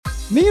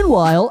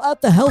Meanwhile, at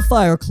the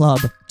Hellfire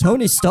Club,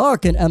 Tony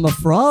Stark and Emma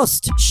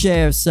Frost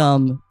share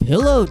some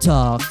pillow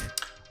talk.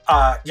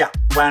 Yeah,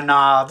 when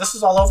this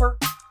is all over,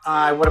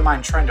 I wouldn't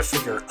mind trying to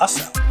figure us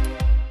out.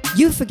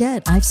 You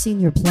forget, I've seen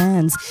your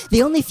plans.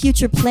 The only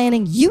future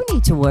planning you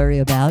need to worry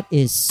about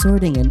is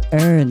sorting an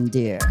urn,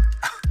 dear.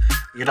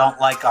 You don't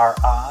like our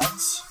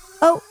odds?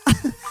 Oh,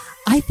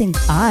 I think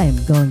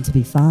I'm going to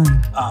be fine.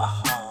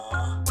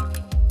 Uh-huh.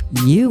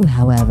 You,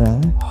 however,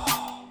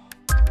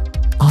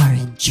 are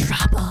in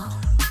trouble.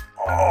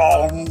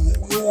 Oh,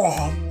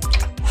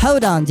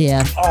 Hold on,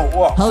 dear. oh,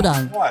 what? Hold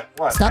on. What?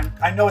 Stop.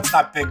 I know it's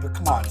not big, but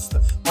come on. It's the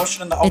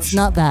motion in the ocean. It's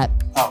not that.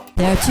 Oh.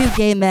 There are two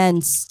gay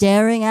men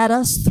staring at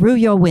us through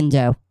your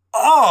window.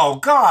 Oh,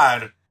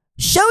 God.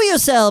 Show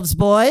yourselves,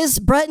 boys.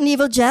 Brett and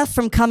Evil Jeff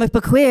from Comic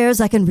Book Queers.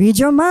 I can read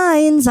your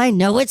minds. I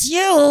know it's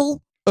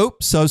you. Oh,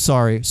 so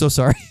sorry.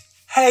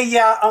 Hey,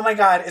 yeah. Oh, my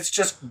God. It's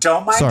just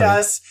don't mind Sorry.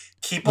 us.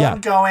 Keep on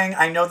going.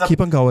 I know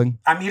Keep on going.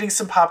 I'm eating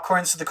some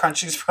popcorn, so the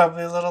crunching's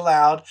probably a little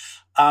loud.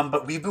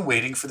 But we've been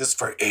waiting for this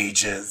for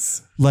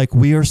ages. Like,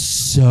 we are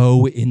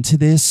so into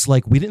this.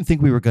 Like, we didn't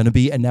think we were going to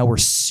be, and now we're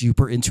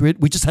super into it.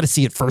 We just had to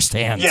see it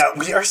firsthand. Yeah,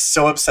 we are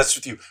so obsessed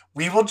with you.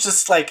 We will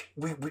just,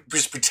 we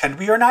just pretend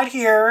we are not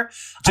here.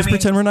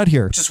 Pretend we're not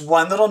here. Just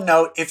one little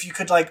note. If you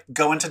could,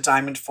 go into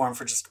diamond form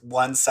for just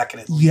 1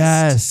 second at least.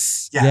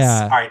 Yes.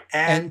 Yeah. All right.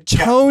 And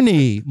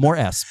Tony, more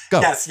S.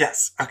 Go.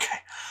 Yes. Okay.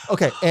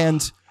 Okay,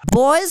 and...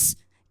 Boys,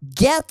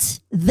 get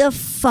the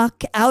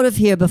fuck out of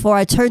here before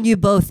I turn you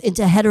both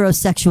into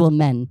heterosexual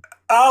men.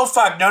 Oh,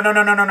 fuck. No. I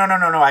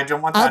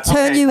don't want that. I'll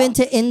turn you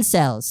into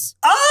incels.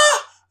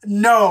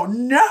 No.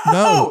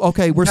 No.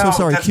 Okay, we're so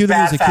sorry. That's Cue the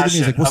bad music.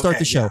 fashion. We'll start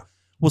the show. Yeah.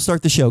 We'll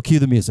start the show. Cue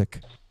the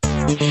music.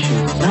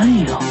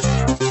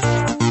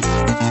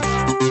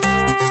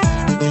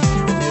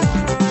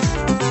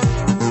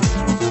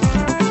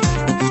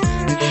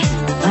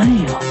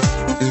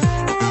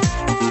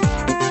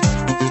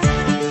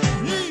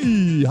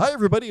 Hi,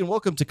 everybody, and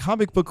welcome to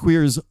Comic Book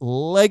Queer's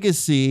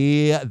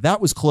Legacy. That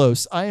was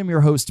close. I am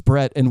your host,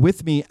 Brett, and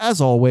with me, as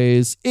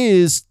always,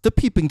 is the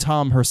peeping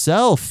Tom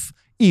herself,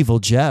 Evil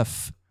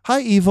Jeff.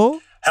 Hi, Evil.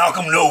 How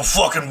come no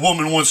fucking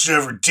woman wants to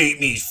ever date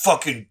me,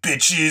 fucking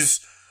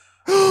bitches?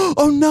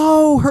 Oh,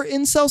 no, her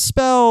incel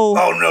spell.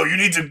 Oh, no, you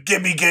need to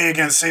get me gay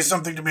again. Say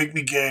something to make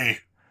me gay.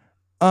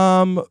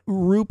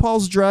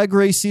 RuPaul's Drag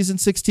Race Season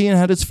 16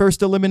 had its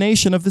first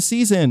elimination of the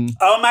season.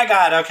 Oh my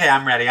God. Okay,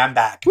 I'm ready. I'm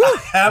back.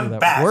 I'm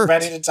back. Worked.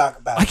 Ready to talk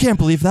about it. I can't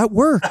believe that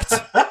worked.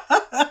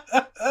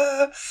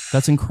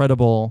 That's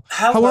incredible.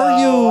 Hello. How are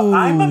you?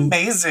 I'm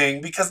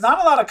amazing because not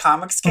a lot of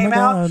comics came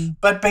out,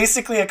 but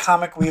basically a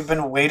comic we've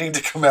been waiting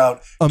to come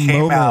out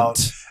came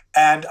out.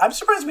 And I'm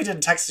surprised we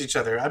didn't text each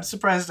other. I'm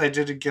surprised I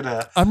didn't get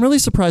a... I'm really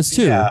surprised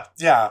too.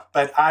 Yeah.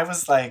 But I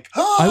was like...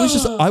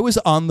 I was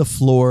on the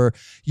floor.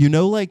 You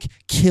know, like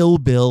Kill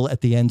Bill at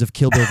the end of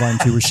Kill Bill Volume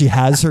 2 where she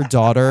has her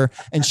daughter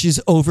and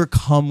she's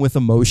overcome with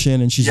emotion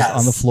and she's just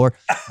on the floor.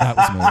 That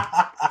was me.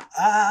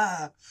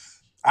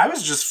 I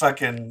was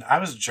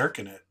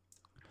jerking it.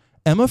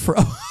 Emma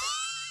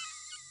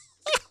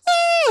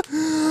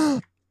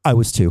I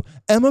was too.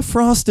 Emma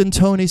Frost and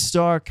Tony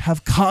Stark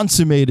have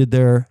consummated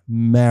their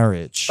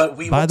marriage.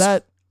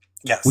 But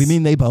yes, we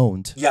mean they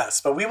boned. Yes,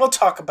 but we will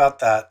talk about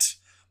that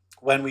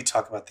when we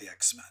talk about the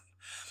X-Men.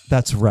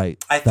 That's right.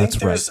 I think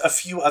there's a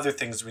few other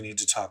things we need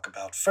to talk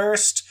about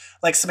first,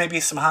 maybe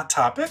some hot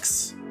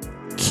topics.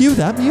 Cue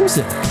that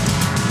music.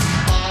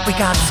 We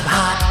got some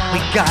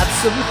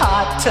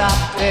hot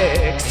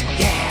topics.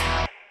 Yeah.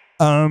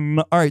 All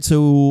right,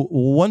 so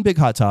one big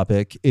hot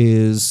topic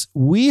is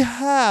we're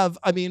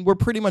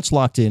pretty much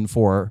locked in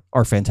for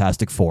our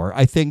Fantastic Four.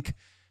 I think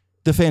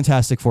the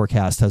Fantastic Four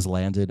cast has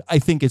landed. I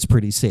think it's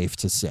pretty safe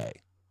to say.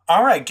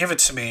 All right, give it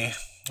to me.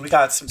 We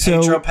got some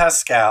Pedro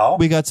Pascal.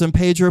 We got some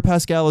Pedro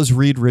Pascal as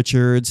Reed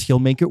Richards. He'll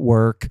make it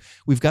work.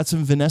 We've got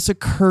some Vanessa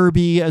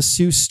Kirby as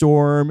Sue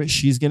Storm.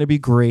 She's going to be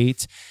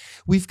great.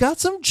 We've got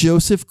some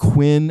Joseph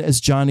Quinn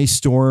as Johnny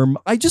Storm.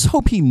 I just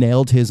hope he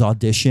nailed his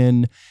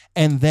audition.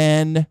 And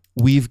then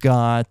we've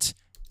got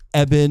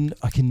Eben.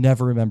 I can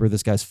never remember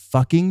this guy's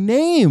fucking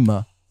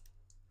name.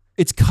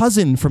 It's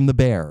cousin from The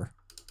Bear.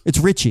 It's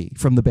Richie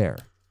from The Bear.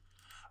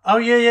 Oh,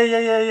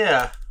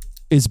 yeah.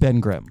 Is Ben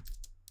Grimm,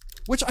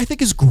 which I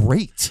think is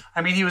great.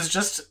 I mean, he was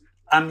just,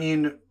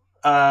 he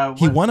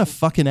won a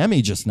fucking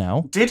Emmy just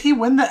now. Did he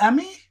win the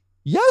Emmy?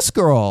 Yes,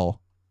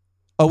 girl.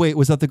 Oh, wait,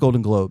 was that the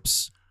Golden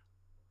Globes?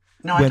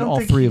 No, I don't all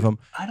think three of them.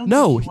 I don't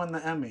think he won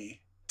the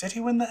Emmy. Did he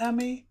win the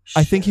Emmy?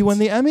 Shit. I think he won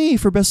the Emmy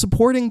for Best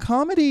Supporting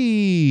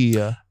Comedy.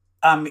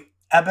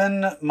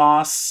 Eben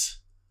Moss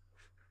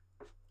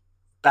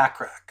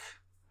Bacharach.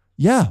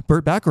 Yeah,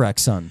 Burt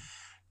Bacharach's son.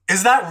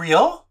 Is that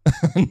real?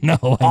 No.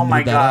 Oh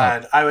my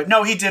God.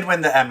 No, he did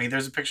win the Emmy.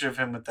 There's a picture of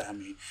him with the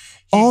Emmy.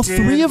 All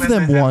three of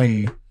them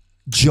won.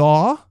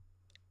 Jaw,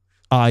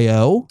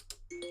 Io.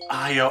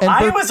 Io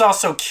was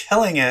also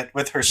killing it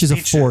with her speeches.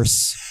 She's a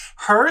force.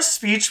 Her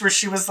speech where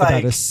she was like...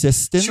 About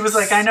assistance? She was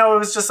like, I know, it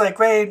was just like,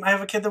 great, I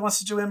have a kid that wants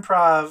to do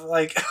improv.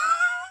 Like...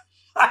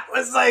 I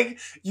was like,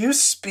 you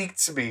speak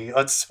to me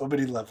on so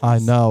many levels. I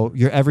know.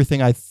 You're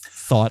everything I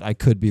thought I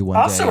could be one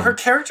day. Also, her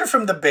character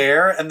from The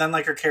Bear and then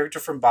like her character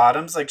from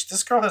Bottoms, like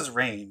this girl has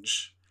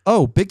range.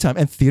 Oh, big time.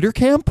 And theater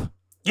camp?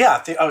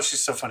 Yeah.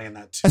 She's so funny in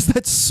that too. As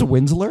that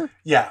Swindler?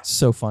 Yeah.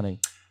 So funny.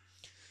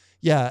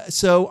 Yeah.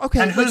 So,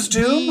 okay. And who's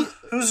Doom?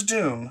 Who's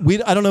Doom?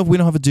 I don't know if we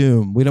don't have a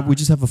Doom. We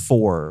just have a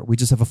 4. We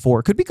just have a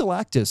 4. Could be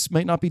Galactus.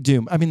 Might not be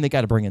Doom. I mean, they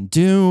got to bring in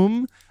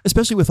Doom,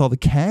 especially with all the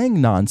Kang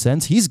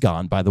nonsense. He's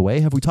gone, by the way.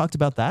 Have we talked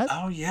about that?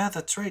 Oh, yeah,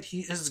 that's right. He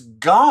is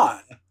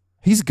gone.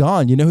 He's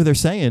gone. You know who they're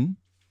saying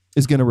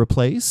is going to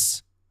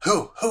replace?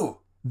 Who?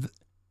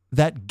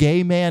 That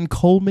gay man,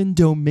 Coleman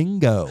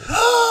Domingo.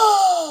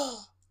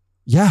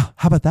 Yeah.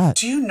 How about that?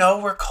 Do you know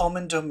where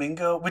Coleman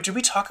Domingo... Did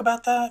we talk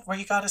about that? Where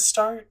he got his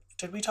start?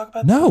 Did we talk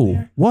about that?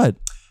 No. What?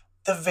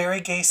 The Very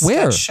Gay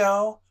Sketch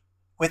Show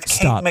with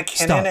Kate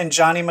McKinnon and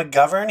Johnny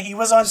McGovern. He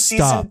was on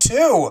season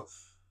 2.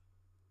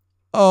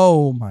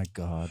 Oh my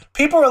God.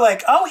 People were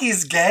like, "Oh,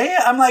 he's gay."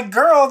 I'm like,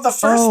 "Girl, the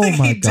first thing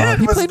he did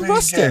was played be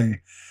Rustin.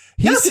 gay."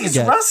 Yes, he's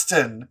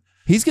Rustin.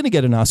 He's going to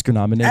get an Oscar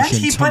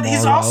nomination tomorrow. But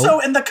he's also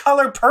in The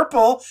Color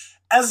Purple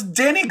as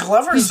Danny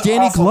Glover's. He's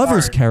Danny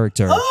Glover's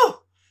character. Oh.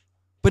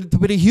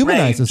 But he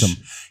humanizes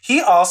him. He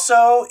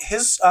also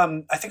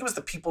I think it was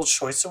the People's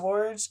Choice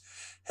Awards.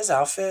 His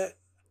outfit,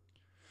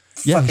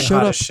 yeah, fucking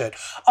hot as shit.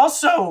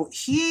 Also,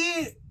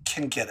 he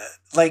can get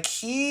it. Like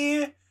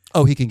he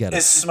can get it.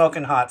 Is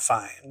smoking hot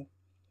fine.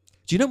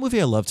 Do you know what movie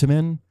I loved him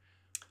in?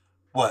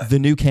 What? The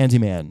new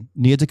Candyman.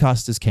 Nia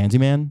DaCosta's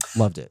Candyman.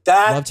 Loved it.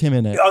 Loved him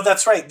in it. Oh,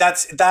 that's right.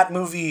 That's that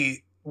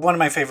movie. One of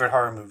my favorite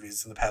horror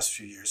movies in the past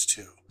few years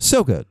too.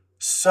 So good.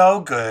 So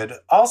good.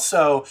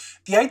 Also,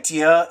 the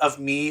idea of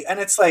me,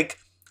 and it's like,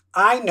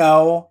 I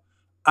know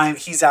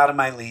he's out of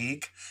my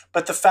league,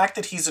 but the fact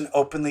that he's an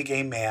openly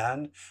gay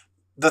man,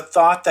 the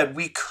thought that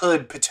we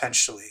could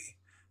potentially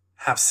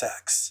have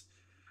sex.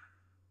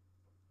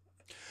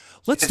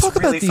 Let's talk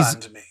about these. Fun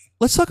to me.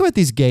 Let's talk about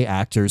these gay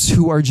actors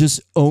who are just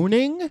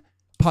owning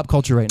pop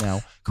culture right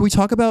now. Can we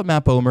talk about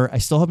Matt Bomer? I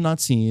still have not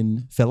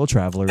seen Fellow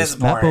Travelers. It's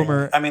Matt boring.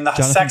 Bomer. I mean, the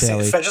sex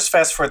scenes. Just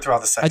fast forward through all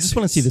the sex. I just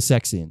want to see the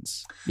sex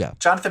scenes. Yeah.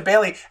 Jonathan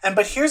Bailey.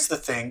 But here's the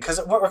thing, because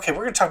we're going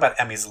to talk about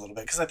Emmys a little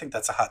bit because I think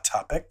that's a hot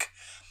topic.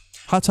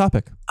 Hot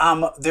topic.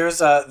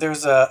 There's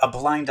a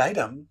blind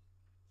item.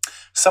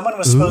 Someone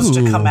was supposed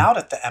to come out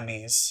at the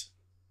Emmys.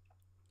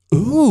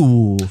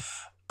 Ooh.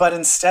 But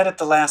instead, at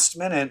the last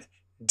minute,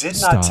 did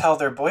not tell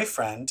their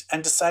boyfriend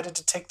and decided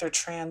to take their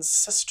trans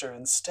sister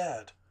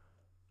instead.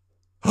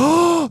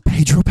 Oh,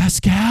 Pedro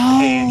Pascal.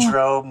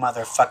 Pedro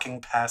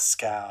motherfucking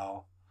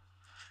Pascal.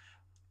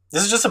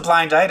 This is just a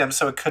blind item,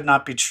 so it could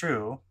not be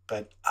true,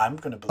 but I'm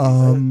going to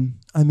believe it.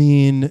 I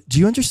mean, do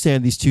you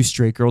understand these two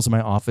straight girls in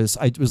my office?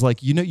 I was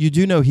like, you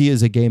do know he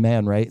is a gay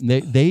man, right? And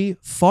they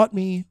fought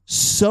me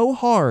so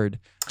hard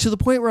to the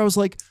point where I was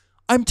like,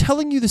 I'm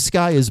telling you the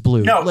sky is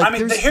blue. No, like, I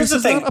mean, here's the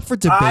thing. Not up for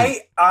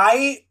debate.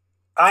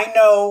 I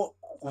know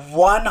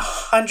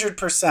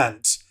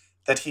 100%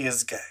 that he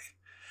is gay.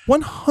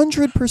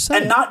 100%.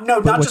 And not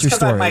just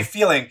because of my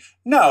feeling.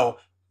 No,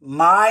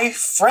 my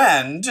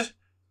friend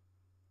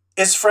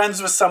is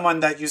friends with someone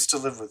that used to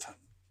live with him.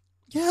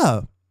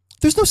 Yeah.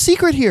 There's no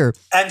secret here.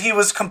 And he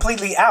was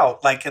completely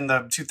out, like in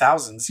the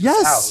 2000s. He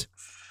was out.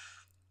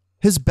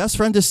 His best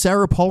friend is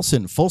Sarah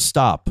Paulson. Full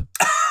stop.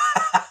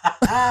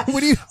 At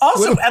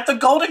the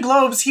Golden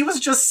Globes, he was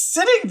just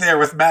sitting there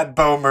with Matt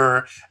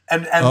Bomer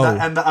and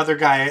the other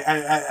guy.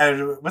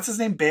 What's his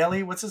name?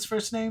 Bailey? What's his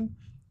first name?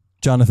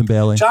 Jonathan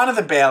Bailey.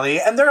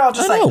 And they're all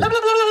just like, blah, blah, blah,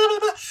 blah,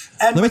 blah.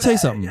 And let me tell you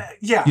something.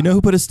 Yeah. You know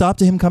who put a stop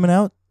to him coming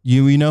out?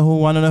 You know who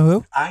want to know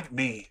who?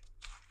 Me.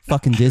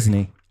 Fucking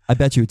Disney. I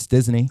bet you it's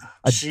Disney.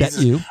 Bet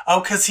you. Oh,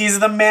 because he's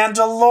the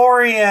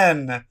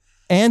Mandalorian.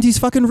 And he's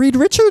fucking Reed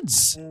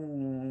Richards.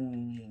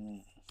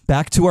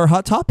 Back to our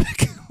hot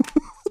topic.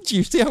 Do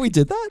you see how we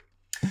did that?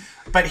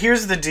 But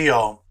here's the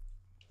deal.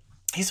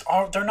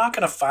 They're not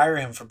going to fire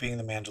him for being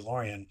the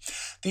Mandalorian.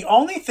 The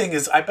only thing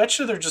is, I bet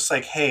you they're just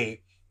like,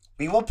 hey,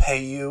 we will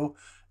pay you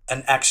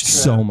an extra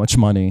so much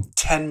money,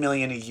 $10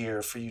 million a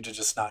year for you to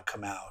just not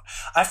come out.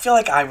 I feel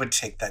like I would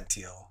take that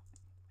deal.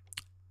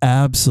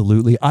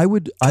 Absolutely. I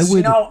would.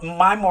 You know,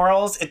 my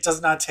morals, it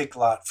does not take a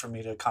lot for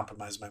me to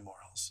compromise my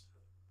morals.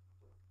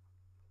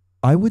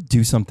 I would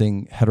do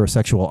something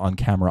heterosexual on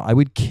camera. I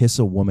would kiss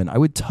a woman. I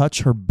would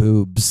touch her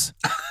boobs.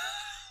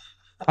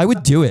 I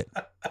would do it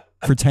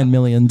for $10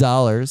 million.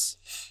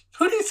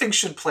 Who do you think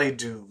should play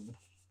Doom?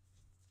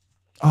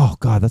 Oh,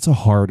 God, that's a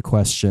hard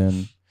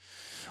question.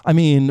 I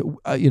mean,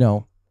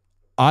 Io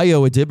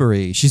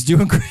Adibari, she's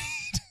doing great.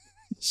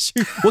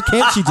 What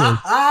can't she do?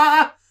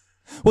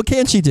 What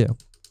can she do?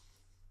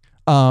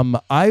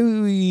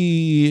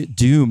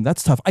 Doom.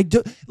 That's tough.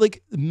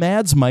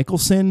 Mads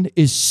Mikkelsen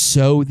is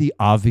so the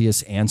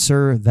obvious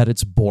answer that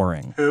it's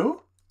boring.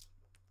 Who?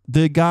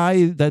 The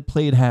guy that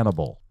played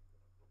Hannibal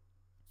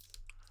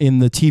in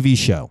the TV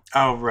show.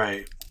 Oh,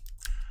 right.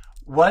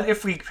 What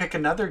if we pick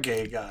another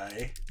gay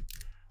guy?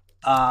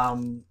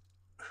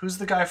 Who's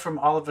the guy from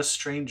All of Us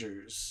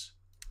Strangers?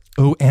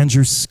 Oh,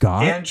 Andrew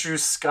Scott. Andrew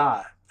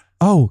Scott.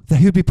 Oh,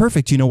 he would be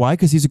perfect. You know why?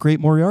 Because he's a great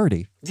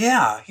Moriarty.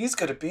 Yeah, he's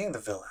good at being the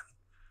villain.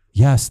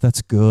 Yes,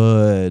 that's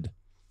good.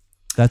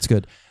 That's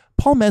good.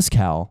 Paul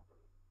Mescal.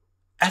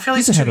 I feel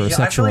He's he's a too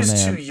young. I feel heterosexual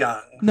he's man. too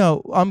young.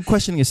 No, I'm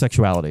questioning his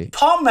sexuality.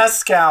 Paul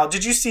Mescal,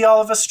 did you see All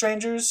of Us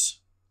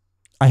Strangers?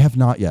 I have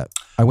not yet.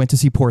 I went to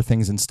see Poor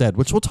Things instead,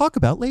 which we'll talk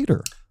about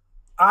later.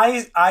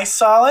 I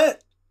saw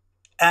it,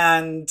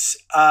 and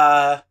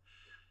as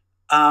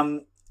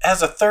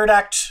a third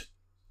act,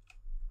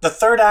 the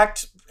third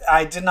act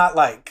I did not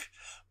like.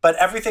 But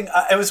everything,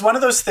 it was one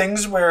of those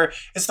things where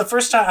it's the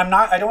first time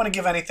I don't want to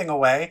give anything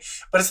away,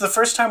 but it's the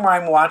first time where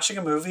I'm watching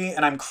a movie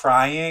and I'm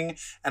crying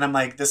and I'm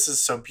like, this is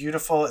so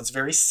beautiful. It's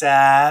very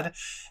sad.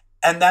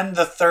 And then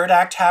the third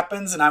act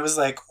happens and I was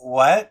like,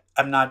 what?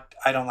 I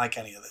don't like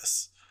any of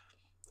this.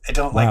 I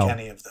don't like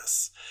any of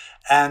this.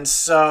 And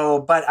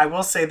so, but I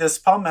will say this,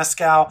 Paul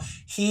Mescal,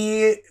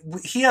 he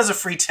has a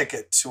free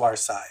ticket to our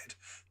side,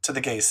 to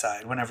the gay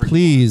side, whenever.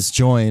 Please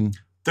join.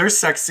 Their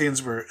sex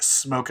scenes were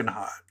smoking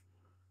hot.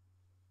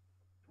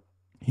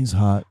 He's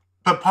hot.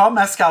 But Paul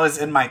Mescal is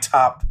in my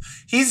top.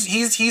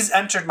 He's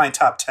entered my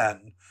top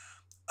 10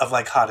 of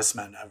like hottest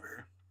men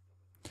ever.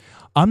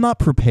 I'm not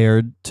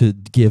prepared to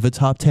give a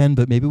top 10,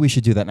 but maybe we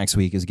should do that next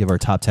week is give our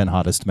top 10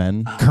 hottest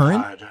men.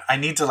 Current? God. I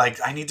need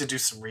to do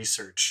some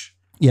research.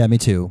 Yeah, me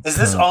too. Is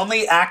this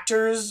only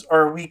actors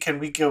or can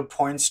we go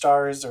porn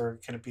stars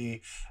or can it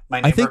be my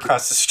neighbor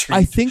across the street?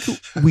 I think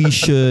we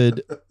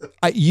should.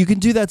 You can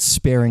do that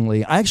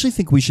sparingly. I actually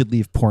think we should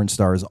leave porn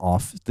stars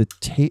off the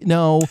tape.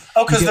 No.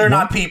 Oh, because they're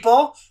not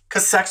people?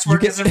 Because sex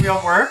work isn't real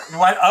work?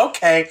 What?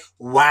 Okay.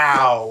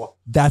 Wow.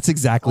 That's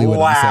exactly what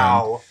I'm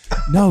saying.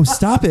 No,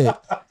 stop it.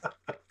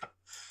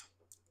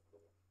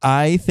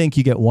 I think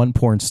you get one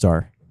porn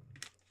star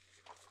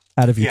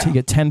out of your. You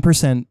get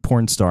 10%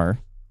 porn star.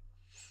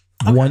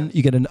 Okay.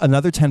 You get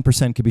another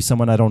 10% could be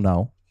someone I don't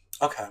know.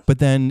 Okay. But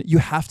then you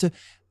have to,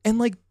 and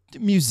like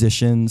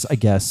musicians, I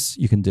guess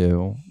you can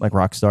do like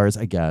rock stars,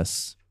 I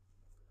guess.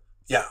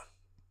 Yeah.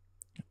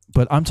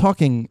 But I'm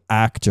talking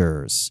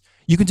actors.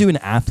 You can do an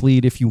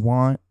athlete if you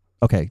want.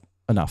 Okay,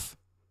 enough.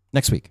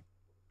 Next week.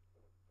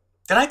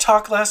 Did I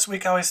talk last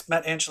week how I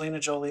met Angelina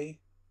Jolie?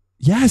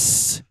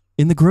 Yes.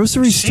 In the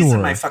grocery store. She's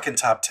in my fucking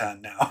top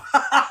 10 now.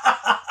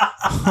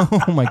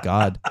 Oh my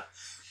God.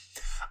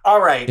 All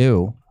right.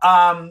 Ew.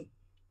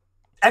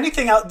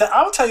 Anything else?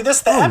 I will tell you this: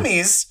 the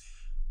Emmys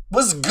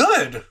was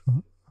good.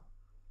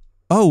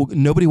 Oh,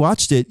 nobody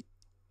watched it.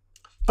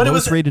 But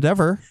lowest it was rated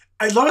ever.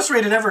 Lowest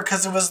rated ever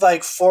because it was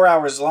like 4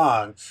 hours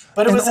long.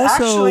 But it was also,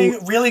 actually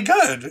really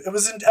good. It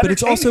was entertaining. But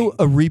it's also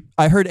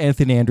I heard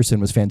Anthony Anderson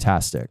was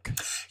fantastic.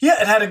 Yeah,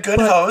 it had a good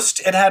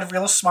host. It had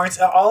real smarts.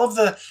 All of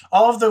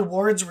the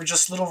awards were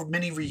just little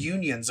mini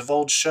reunions of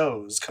old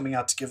shows coming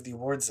out to give the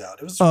awards out.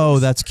 It was. Oh,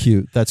 that's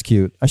cute. That's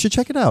cute. I should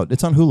check it out.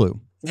 It's on Hulu.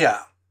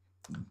 Yeah.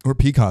 Or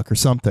Peacock or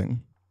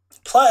something.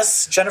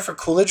 Plus, Jennifer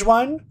Coolidge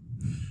won.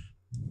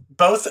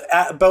 Both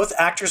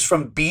actors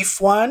from Beef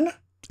won.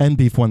 And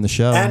Beef won the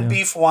show. And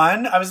Beef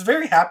won. I was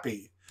very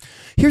happy.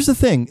 Here's the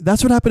thing.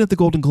 That's what happened at the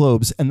Golden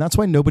Globes. And that's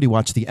why nobody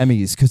watched the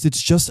Emmys. Because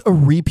it's just a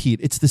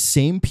repeat. It's the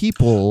same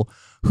people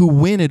who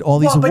win at all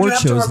these award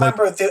shows. But you have to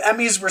remember, the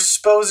Emmys were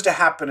supposed to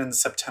happen in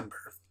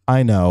September.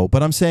 I know.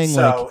 But I'm saying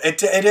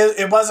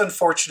it was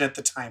unfortunate,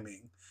 the timing.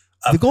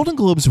 The Golden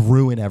Globes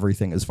ruin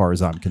everything as far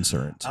as I'm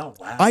concerned. Oh,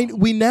 wow.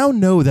 We now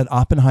know that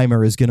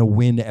Oppenheimer is going to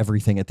win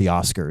everything at the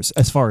Oscars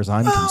as far as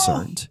I'm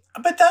concerned.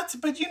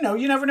 But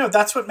you never know.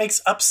 That's what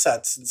makes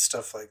upsets and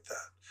stuff like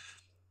that.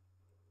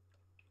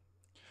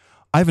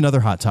 I have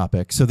another hot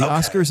topic. So the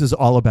Oscars is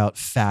all about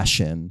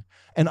fashion.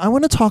 And I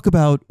want to talk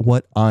about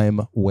what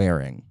I'm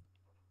wearing.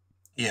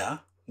 Yeah,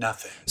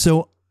 nothing.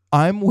 So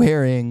I'm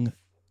wearing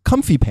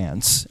comfy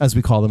pants, as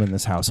we call them in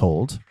this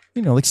household.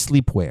 You know, like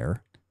sleepwear,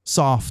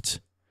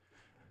 soft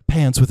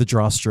pants with a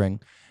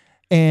drawstring.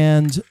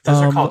 And those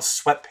are called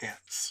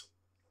sweatpants.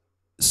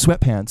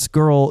 Sweatpants.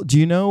 Girl, do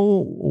you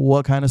know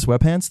what kind of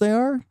sweatpants they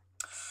are?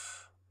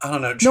 I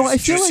don't know.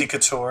 Juicy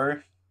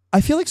Couture.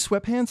 I feel like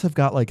sweatpants have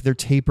got like, they're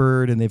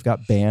tapered and they've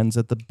got bands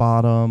at the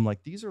bottom.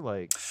 Like these are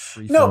like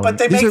no, but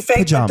they make fake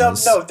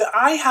pajamas.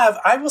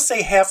 I will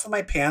say half of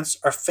my pants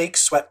are fake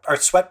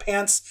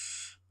sweatpants.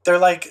 They're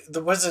like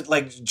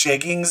like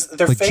jeggings?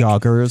 They're like fake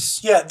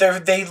joggers. Yeah,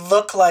 they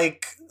look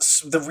like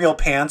the real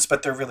pants,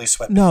 but they're really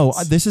sweatpants. No,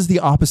 this is the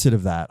opposite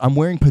of that. I'm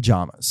wearing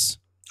pajamas.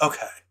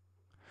 Okay.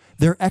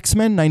 They're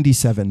X-Men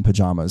 97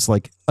 pajamas,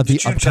 like the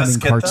upcoming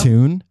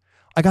cartoon.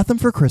 I got them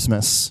for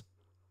Christmas.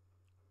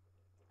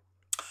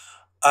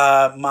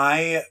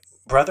 My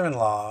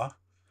brother-in-law,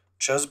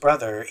 Joe's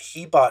brother,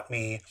 he bought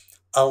me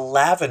a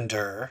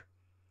lavender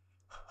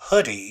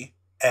hoodie.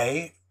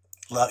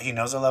 He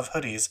knows I love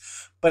hoodies,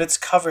 but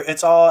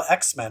it's all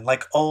X-Men,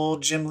 like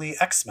old Jim Lee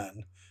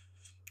X-Men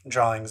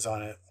drawings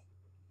on it.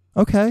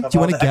 Okay. Do you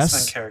want to guess?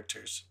 X-Men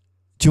characters.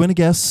 Do you want to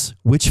guess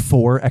which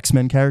 4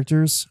 X-Men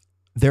characters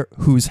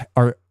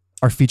are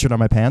featured on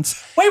my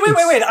pants? Wait.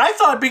 I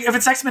thought if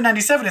it's X-Men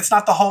 97, it's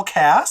not the whole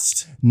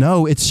cast?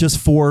 No, it's just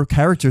 4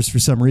 characters for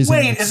some reason.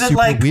 Wait, is it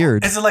like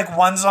weird? Is it like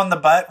one's on the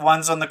butt,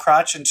 one's on the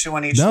crotch, and 2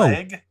 on each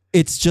leg?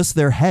 It's just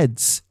their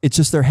heads. It's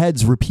just their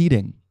heads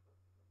repeating.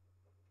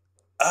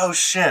 Oh,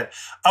 shit.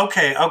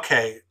 Okay.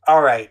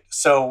 All right.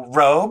 So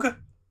Rogue.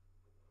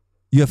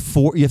 You have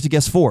 4. You have to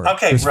guess 4.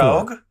 Okay, There's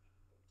Rogue. 4.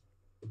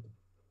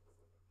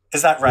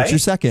 Is that right? What's your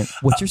second?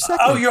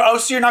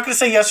 So you're not going to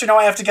say yes or no?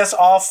 I have to guess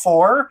all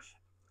 4?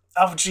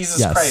 Oh, Jesus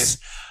Yes. Christ.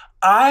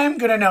 I'm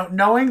going to know,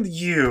 knowing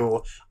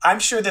you, I'm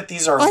sure that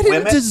these are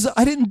women.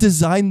 I didn't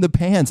design the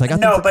pants. I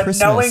got them for Christmas.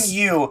 Knowing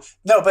you,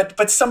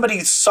 but somebody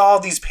saw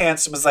these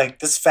pants and was like,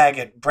 this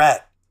faggot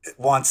Brett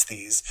wants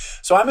these.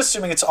 So I'm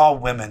assuming it's all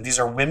women. These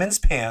are women's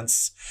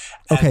pants.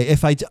 Okay,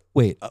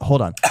 wait,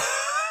 hold on.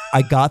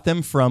 I got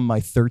them from my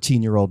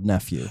 13-year-old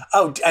nephew.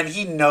 Oh, and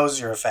he knows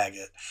you're a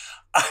faggot.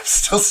 I'm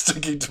still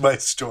sticking to my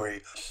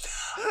story.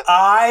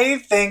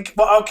 I think,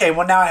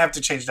 now I have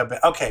to change it up a bit.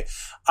 Okay,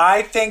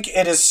 I think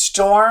it is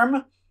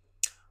Storm,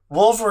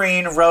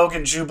 Wolverine, Rogue,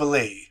 and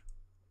Jubilee.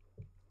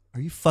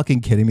 Are you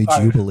fucking kidding me,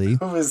 Jubilee?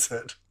 Who is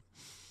it?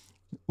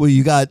 Well,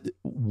 you got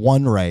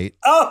 1 right.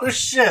 Oh,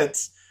 shit.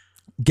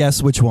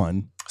 Guess which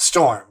one?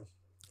 Storm.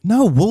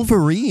 No,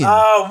 Wolverine.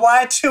 Oh,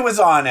 what? Who was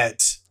on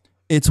it?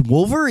 It's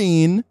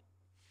Wolverine,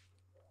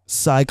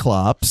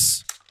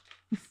 Cyclops.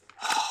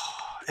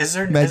 Is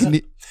there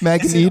Magneto?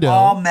 Is it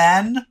all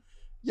men?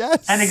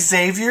 Yes. And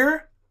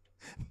Xavier?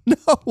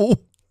 No.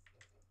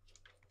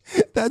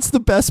 That's the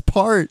best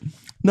part.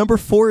 Number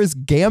 4 is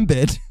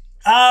Gambit.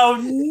 Oh,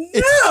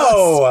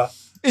 no.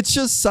 It's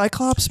just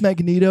Cyclops,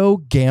 Magneto,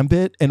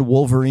 Gambit, and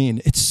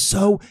Wolverine.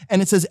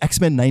 And it says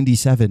X-Men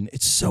 97.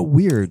 It's so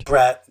weird.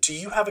 Brett, do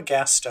you have a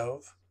gas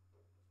stove?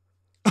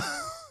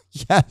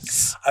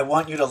 Yes. I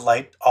want you to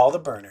light all the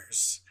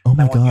burners. Oh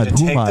my I want God, you to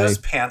who take am I? those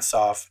pants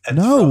off and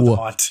throw them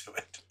onto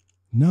it.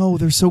 No,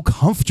 they're so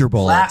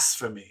comfortable.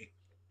 Blasphemy.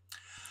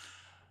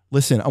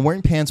 Listen, I'm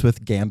wearing pants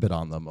with Gambit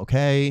on them,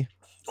 okay?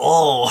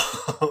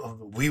 Oh,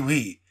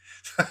 wee.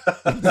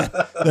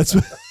 That's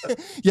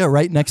yeah,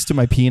 right next to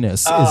my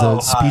penis is a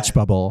speech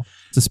bubble.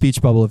 It's a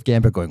speech bubble of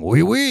Gambit going,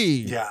 wee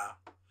wee. Yeah.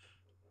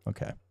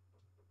 Okay.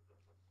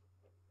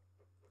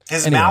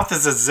 His mouth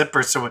is a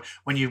zipper, so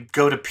when you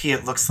go to pee,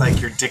 it looks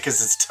like your dick is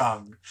his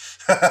tongue.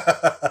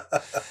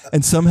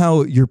 And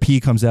somehow your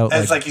pee comes out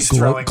like he's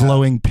throwing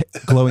glowing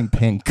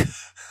pink.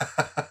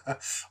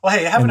 Well,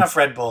 hey, have enough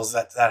Red Bulls.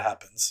 That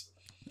happens.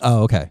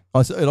 Oh, okay.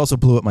 It also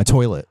blew up my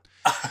toilet.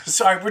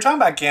 Sorry, we're talking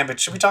about Gambit.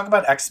 Should we talk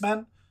about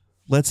X-Men?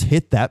 Let's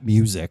hit that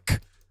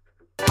music.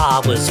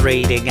 I was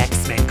reading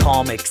X-Men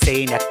comics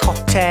in a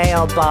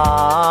cocktail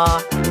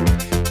bar.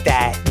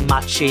 That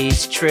much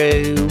is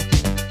true.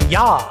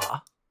 Yeah.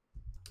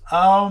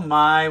 Oh,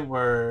 my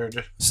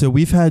word. So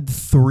we've had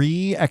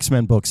 3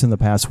 X-Men books in the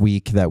past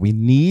week that we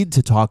need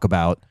to talk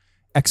about.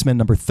 X-Men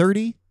number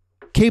 30,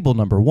 Cable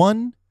number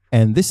 1,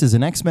 and this is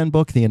an X-Men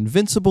book, The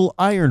Invincible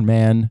Iron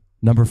Man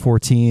number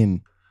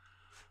 14.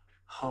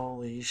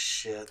 Holy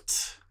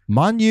shit.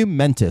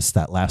 Monumentous,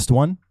 that last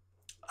one.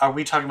 Are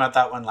we talking about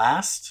that one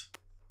last?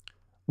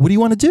 What do you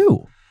want to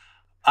do?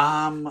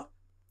 I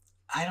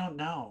don't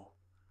know.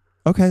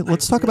 Okay,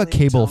 let's talk about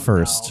Cable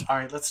first. All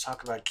right, let's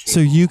talk about Cable. So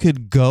you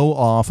could go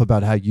off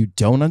about how you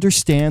don't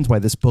understand why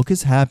this book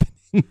is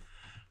happening.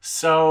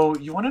 So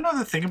you want to know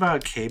the thing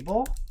about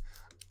Cable?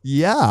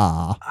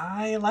 Yeah.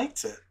 I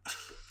liked it.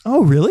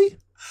 Oh, really?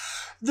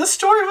 The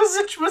story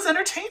was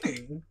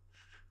entertaining.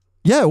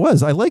 Yeah, it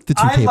was. I like the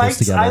two cables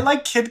together. I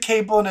like Kid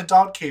Cable and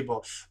Adult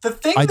Cable. The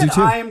thing that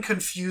I am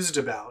confused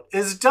about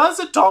is, does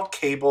Adult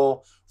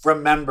Cable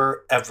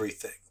remember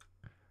everything?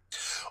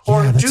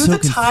 Or yeah, do the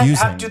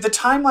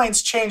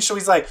timelines change? So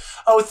he's like,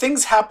 oh,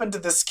 things happened to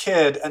this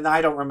kid and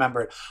I don't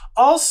remember it.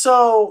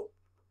 Also,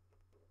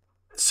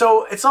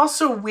 so it's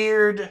also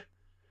weird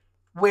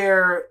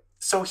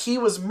so he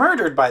was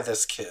murdered by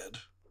this kid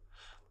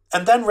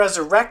and then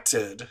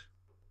resurrected.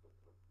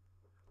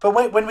 But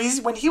wait, when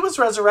he was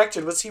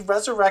resurrected, was he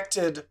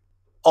resurrected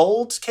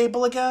old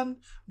Cable again?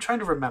 I'm trying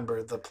to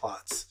remember the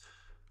plots.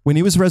 When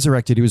he was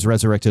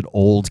resurrected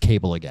old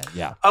Cable again.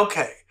 Yeah.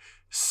 Okay.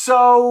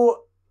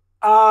 So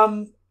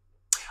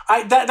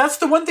that's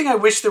the one thing I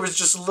wish there was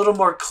just a little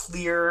more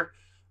clear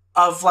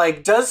of,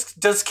 like,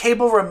 does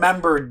Cable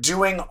remember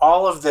doing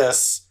all of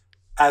this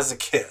as a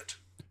kid?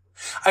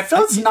 I feel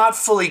it's not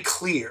fully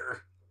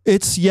clear.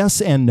 It's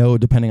yes and no,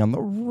 depending on the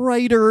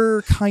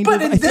writer, kind of.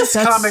 But in this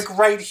comic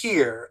right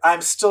here,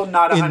 I'm still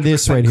not 100% in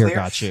this right clear. Here,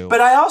 got you.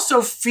 But I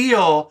also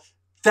feel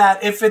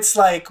that if it's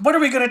like, what are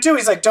we going to do?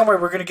 He's like, don't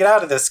worry, we're going to get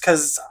out of this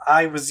because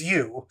I was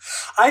you.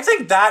 I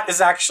think that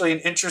is actually an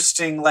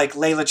interesting, like,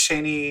 Layla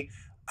Cheney,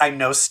 I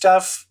know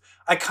stuff.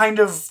 I kind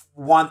of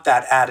want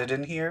that added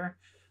in here.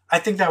 I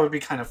think that would be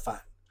kind of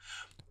fun.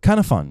 Kind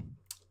of fun.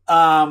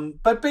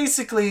 But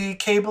basically,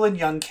 Cable and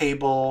young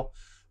Cable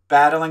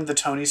battling the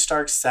Tony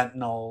Stark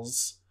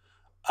Sentinels.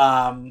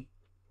 To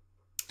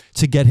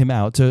get him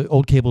out, to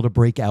old Cable to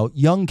break out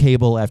young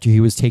Cable after he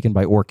was taken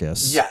by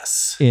Orcus.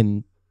 Yes.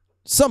 In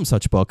some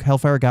such book.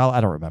 Hellfire Gal,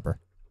 I don't remember.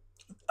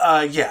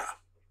 Yeah.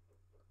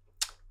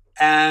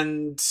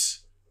 And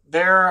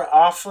they're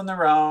off on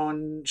their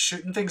own,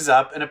 shooting things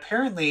up. And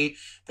apparently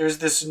there's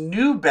this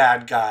new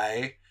bad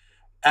guy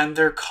and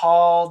they're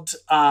called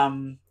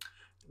the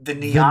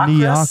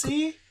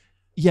Neocracy.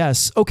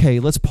 Yes. Okay,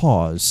 let's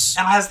pause.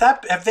 Now,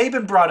 have they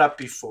been brought up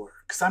before?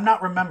 Because I'm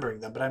not remembering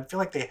them, but I feel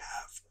like they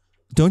have.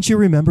 Don't you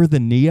remember the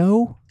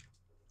Neo?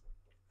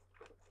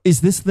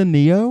 Is this the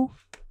Neo?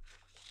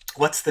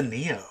 What's the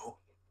Neo?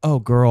 Oh,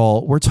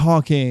 girl, we're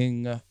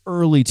talking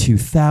early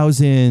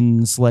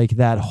 2000s, like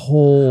that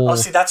whole... Oh,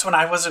 see, that's when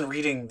I wasn't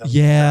reading them.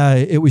 Yeah,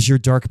 it was your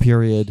dark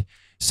period.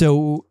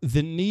 So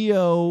the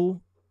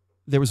Neo,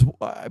 there was,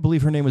 I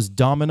believe her name was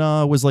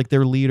Domina, was like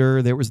their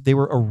leader. They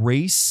were a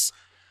race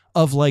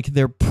of like,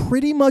 they're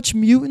pretty much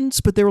mutants,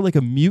 but they were like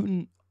a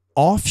mutant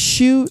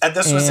offshoot. And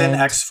this was in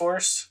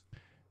X-Force?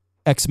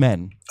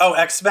 X-Men. Oh,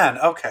 X-Men.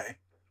 Okay.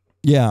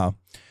 Yeah.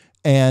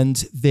 And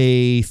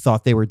they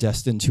thought they were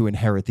destined to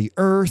inherit the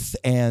Earth.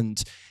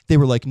 And they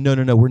were like, no,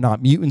 we're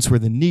not mutants. We're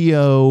the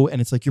Neo.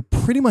 And it's like, you're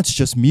pretty much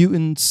just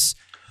mutants.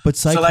 But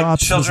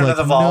Cyclops was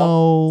like,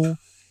 no.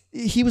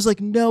 He was like,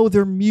 no,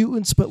 they're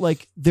mutants, but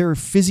like they're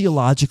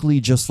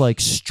physiologically just like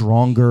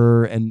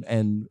stronger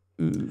and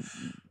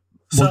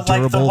so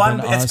like the one,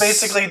 it's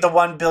basically the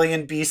 1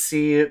 billion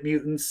BC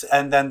mutants,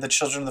 and then the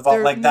Children of the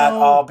Vault, that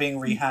all being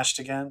rehashed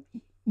again.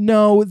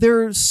 No,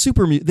 they're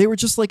super mutant. They were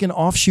just like an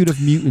offshoot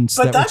of mutants.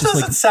 But that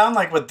doesn't sound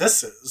like what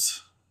this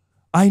is.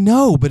 I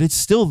know, but it's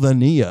still the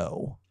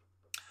Neo,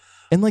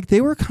 and like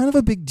they were kind of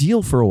a big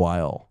deal for a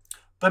while.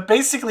 But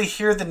basically,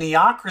 here the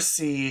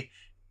Neocracy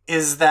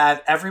is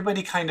that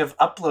everybody kind of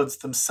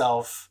uploads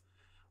themselves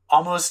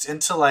almost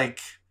into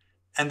like,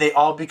 and they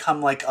all become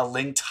like a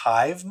linked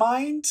hive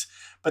mind.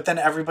 But then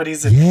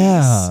everybody's at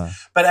peace.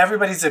 But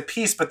everybody's at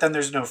peace, but then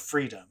there's no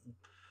freedom.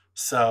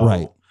 So,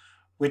 right.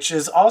 Which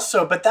is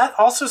also, but that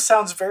also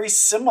sounds very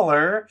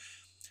similar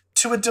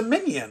to a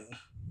Dominion.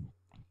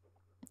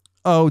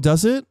 Oh,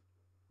 does it?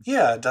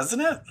 Yeah,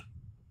 doesn't it?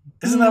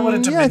 Isn't that what a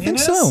Dominion is? Yeah, I think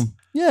so.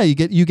 Yeah,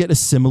 you get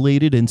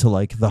assimilated into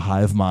like the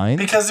hive mind.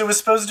 Because it was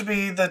supposed to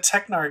be the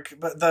Technarch,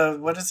 but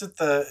what is it?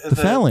 The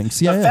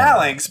Phalanx, yeah. The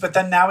Phalanx, but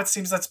then now it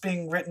seems that's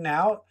being written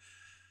out.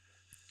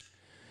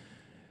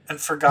 And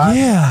forgotten.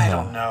 Yeah. I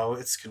don't know.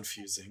 It's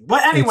confusing.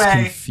 But anyway,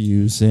 it's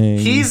confusing.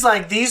 He's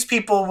like, these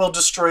people will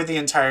destroy the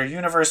entire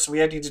universe. So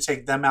we need to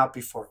take them out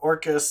before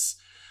Orcus.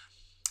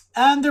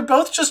 And they're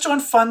both just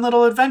doing fun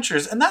little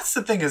adventures. And that's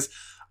the thing is,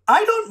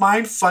 I don't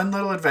mind fun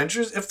little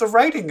adventures if the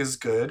writing is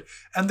good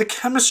and the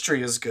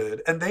chemistry is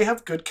good. And they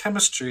have good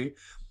chemistry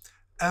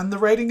and the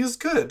writing is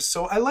good.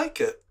 So I like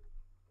it.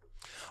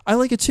 I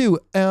like it too.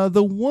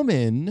 The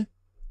woman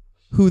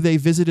who they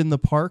visit in the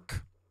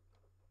park,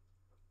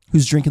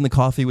 who's drinking the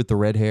coffee with the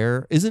red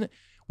hair,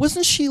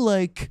 wasn't she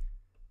like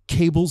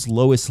Cable's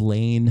Lois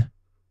Lane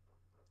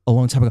a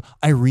long time ago?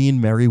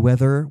 Irene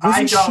Merriweather?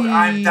 I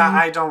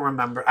don't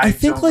remember. I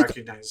think don't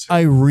recognize her.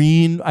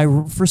 Irene,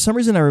 for some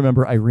reason I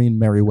remember Irene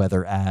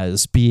Merriweather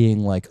as being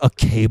like a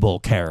Cable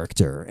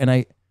character. And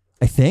I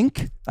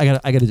think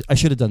I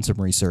should have done some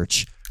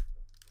research.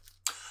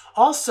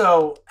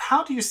 Also,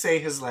 how do you say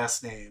his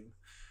last name?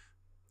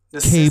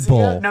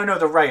 Cable. No,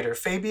 the writer.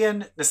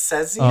 Fabian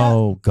Nicieza?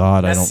 Oh,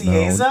 God, I don't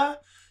know.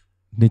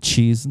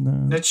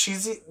 Nicieza.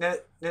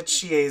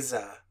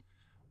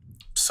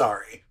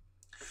 Sorry.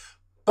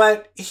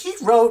 But he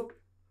wrote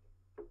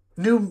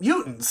New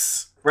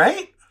Mutants,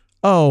 right?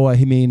 Oh,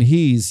 I mean,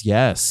 he's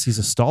a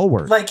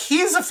stalwart. Like,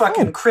 he's a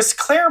fucking Chris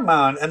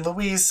Claremont and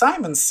Louise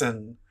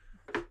Simonson.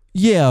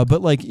 Yeah,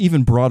 but like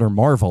even broader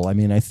Marvel. I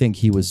mean, I think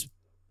he was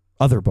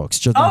other books.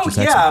 Just not just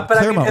X-Men. But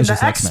Claremont I mean, in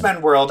the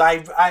X-Men world,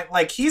 I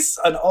like he's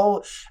an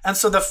old, and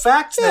so the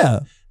fact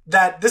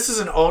that this is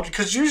an old,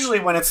 because usually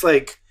when it's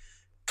like,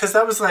 because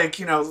that was like,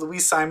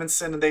 Louise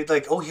Simonson, and they'd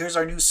like, oh, here's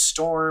our new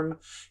Storm,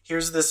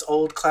 here's this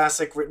old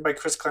classic written by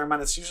Chris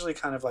Claremont. It's usually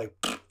kind of like,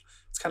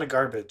 it's kind of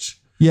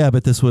garbage. Yeah,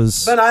 but this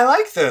was. But I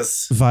like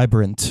this.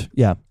 Vibrant,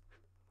 yeah.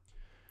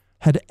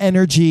 Had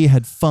energy,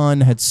 had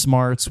fun, had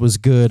smarts, was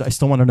good. I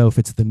still want to know if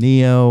it's the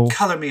Neo.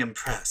 Color me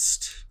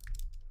impressed.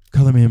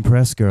 Color me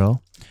impressed,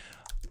 girl.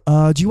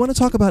 Do you want to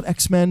talk about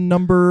X-Men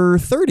number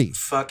 30?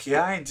 Fuck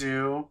yeah, I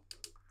do.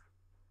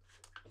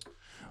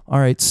 All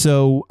right,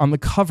 so on the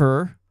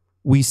cover,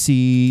 we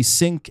see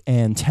Sync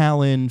and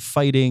Talon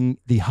fighting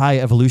the High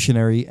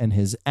Evolutionary and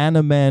his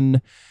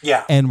Animen.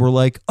 Yeah. And we're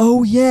like,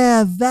 oh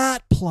yeah,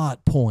 that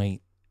plot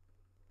point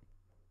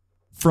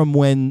from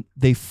when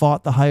they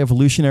fought the High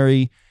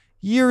Evolutionary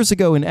years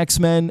ago in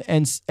X-Men,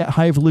 and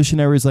High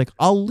Evolutionary is like,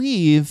 I'll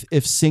leave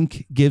if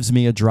Sync gives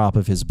me a drop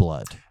of his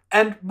blood.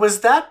 And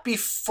was that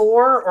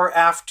before or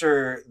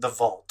after the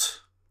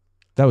Vault?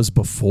 That was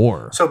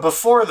before. So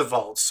before the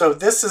Vault. So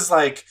this is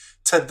like,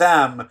 to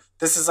them,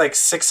 this is like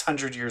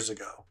 600 years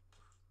ago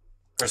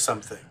or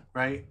something,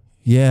 right?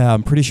 Yeah,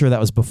 I'm pretty sure that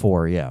was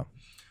before, yeah.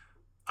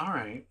 All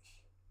right.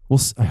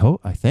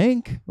 Well, I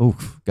think. Oh,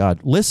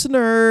 God.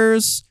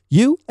 Listeners,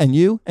 you and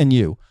you and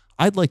you.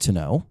 I'd like to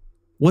know,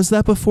 was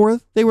that before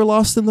they were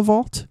lost in the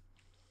Vault?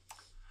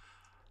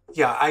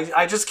 Yeah,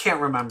 I just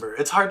can't remember.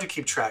 It's hard to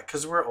keep track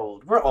because we're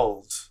old. We're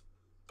old,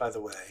 by the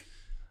way.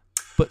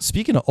 But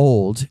speaking of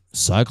old,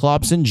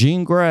 Cyclops and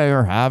Jean Grey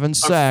are having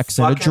sex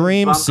in a fucking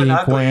dream bumping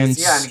uglies.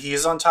 sequence. Yeah, and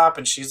he's on top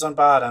and she's on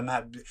bottom.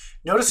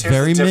 Notice here's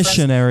Very the difference.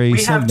 missionary.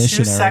 We have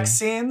missionary. 2 sex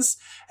scenes,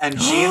 and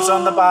Jean's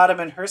on the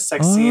bottom in her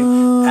sex scene.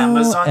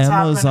 Emma's on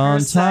top in her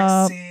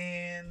sex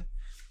scene.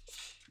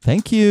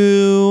 Thank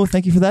you.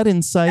 Thank you for that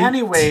insight.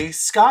 Anyway,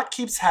 Scott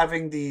keeps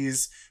having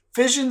these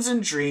visions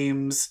and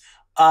dreams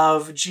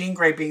of Jean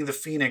Grey being the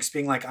Phoenix,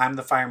 being like, I'm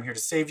the fire, I'm here to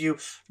save you.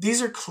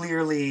 These are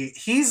clearly,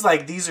 he's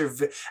like, these are,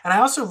 and I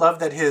also love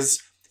that if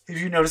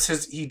you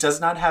notice he does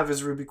not have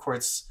his ruby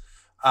quartz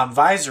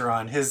visor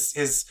on.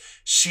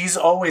 She's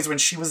always, when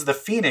she was the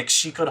Phoenix,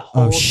 she could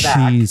hold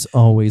back. She's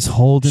always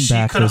holding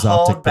back those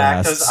optic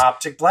blasts. Those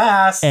optic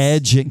blasts.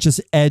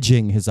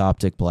 Edging his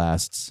optic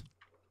blasts.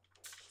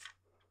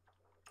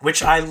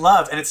 Which I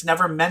love, and it's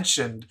never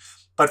mentioned,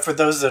 but for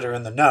those that are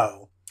in the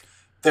know,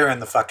 they're in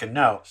the fucking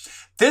know.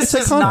 This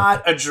is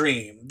not a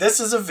dream. This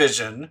is a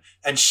vision,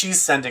 and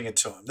she's sending it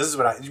to him. This is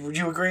would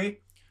you agree?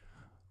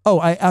 Oh,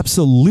 I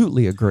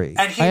absolutely agree.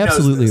 And he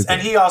knows this.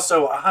 And he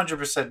also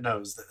 100%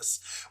 knows this,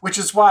 which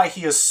is why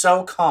he is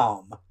so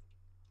calm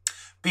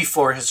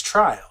before his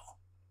trial.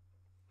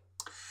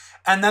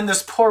 And then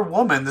this poor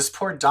woman, this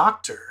poor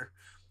doctor,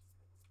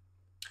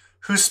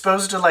 who's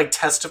supposed to like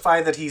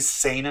testify that he's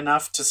sane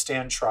enough to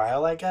stand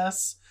trial, I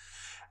guess.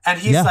 And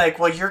he's like,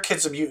 well, your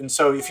kid's a mutant,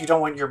 so if you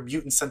don't want your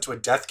mutant sent to a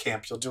death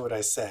camp, you'll do what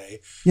I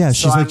say. Yeah,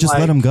 she's like, just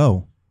let him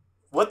go.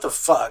 What the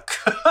fuck?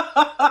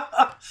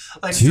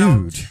 Like,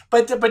 dude. So,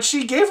 but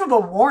she gave him a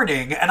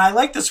warning, and I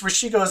like this where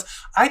she goes,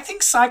 I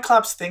think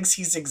Cyclops thinks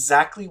he's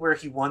exactly where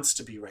he wants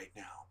to be right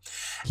now.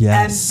 Yes.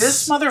 And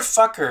this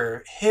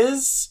motherfucker,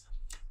 his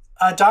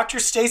Dr.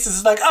 Stasis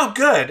is like, oh,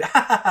 good.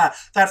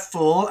 That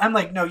fool. I'm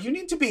like, no, you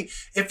need to be,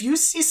 if you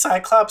see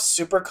Cyclops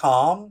super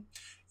calm,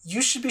 you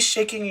should be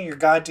shaking in your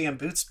goddamn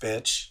boots,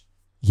 bitch.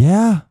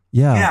 Yeah.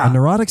 A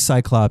neurotic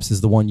Cyclops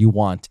is the one you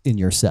want in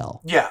your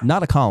cell. Yeah.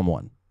 Not a calm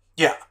one.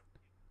 Yeah.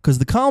 Because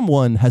the calm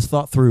one has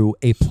thought through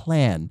a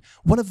plan.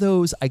 One of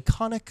those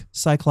iconic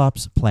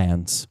Cyclops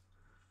plans.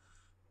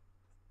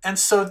 And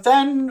so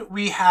then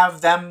we have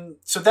them.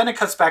 So then it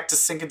cuts back to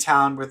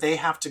Sinkintown where they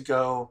have to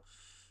go.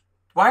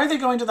 Why are they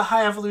going to the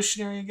High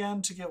Evolutionary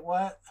again? To get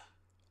what?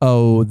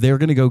 Oh, they're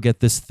going to go get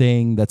this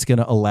thing that's going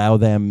to allow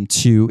them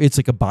to, it's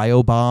like a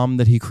bio bomb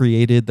that he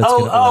created that's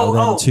going to allow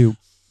them to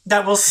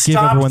that will give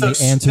everyone the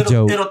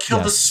antidote. It'll kill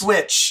the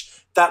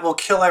switch that will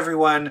kill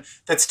everyone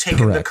that's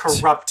taken the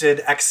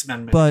corrupted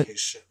X-Men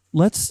medication. But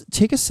let's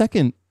take a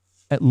second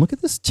and look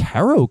at this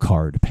tarot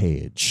card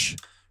page.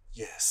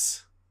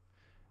 Yes.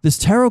 This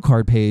tarot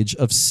card page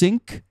of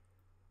Sync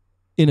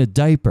in a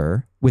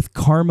diaper with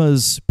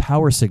Karma's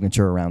power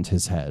signature around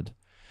his head,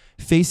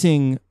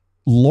 facing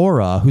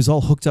Laura, who's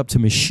all hooked up to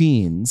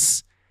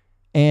machines,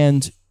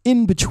 and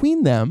in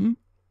between them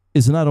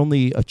is not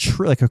only a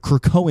tree, like a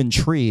Krakoan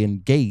tree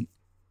and gate,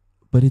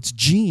 but it's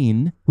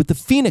Jean with the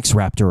Phoenix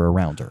Raptor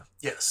around her.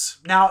 Yes.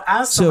 Now,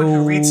 as someone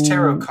who reads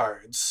tarot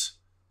cards,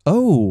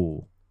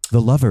 the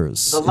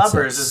Lovers. The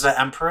Lovers is the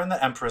Emperor and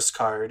the Empress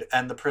card,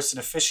 and the person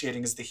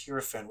officiating is the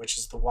Hierophant, which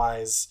is the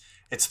wise.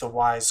 It's the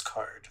wise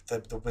card,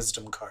 the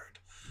wisdom card.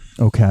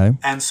 Okay.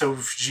 And so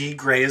Jean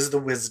Grey is the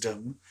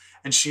wisdom.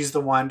 And she's the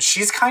one,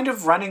 she's kind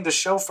of running the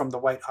show from the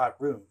White Hot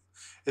Room,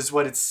 is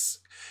what it's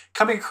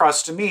coming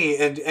across to me.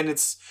 And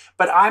it's,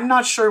 but I'm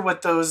not sure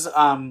what those,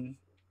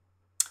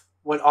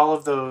 what all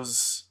of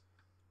those,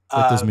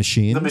 those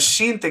machines? The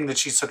machine thing that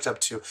she's hooked up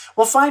to.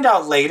 We'll find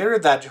out later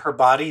that her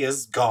body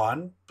is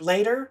gone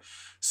later.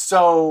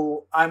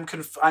 So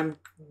I'm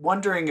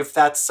wondering if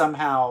that's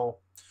somehow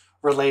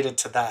related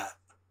to that.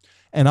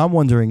 And I'm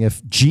wondering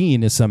if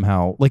Jean is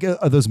somehow, like,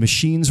 are those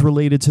machines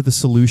related to the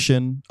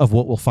solution of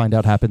what we'll find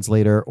out happens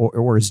later?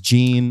 Or is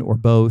Jean or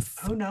both?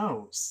 Who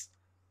knows?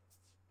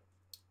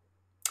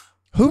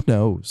 Who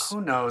knows?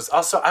 Who knows?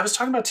 Also, I was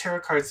talking about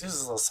tarot cards. This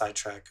is a little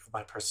sidetrack of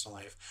my personal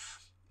life.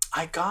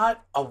 I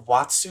got a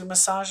Watsu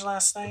massage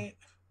last night.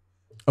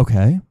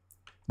 Okay.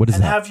 What is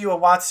that? And have you a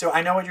Watsu?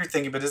 I know what you're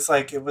thinking, but it's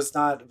like, it's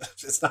not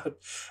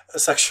a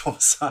sexual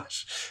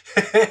massage.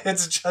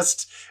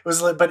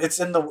 But it's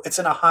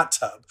in a hot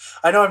tub.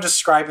 I know I'm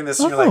describing this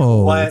and you're like,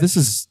 what? This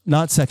is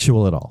not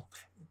sexual at all.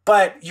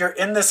 But you're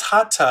in this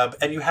hot tub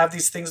and you have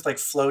these things like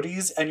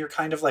floaties and you're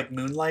kind of like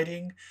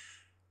moonlighting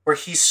where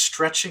he's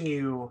stretching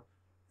you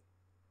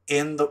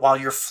while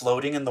you're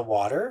floating in the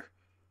water.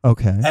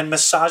 Okay. And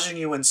massaging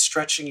you and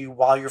stretching you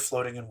while you're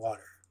floating in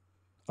water.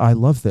 I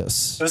love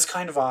this. It was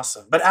kind of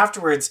awesome. But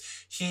afterwards,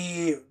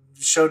 he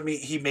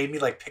made me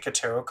like pick a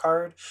tarot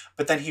card,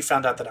 but then he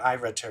found out that I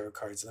read tarot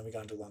cards, and then we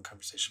got into a long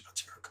conversation about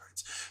tarot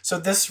cards. So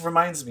this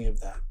reminds me of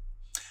that.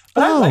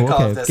 But I like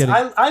all of this.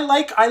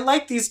 I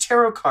like these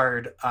tarot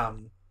card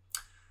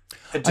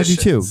editions. I do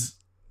too.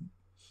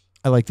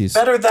 I like these.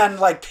 Better than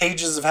like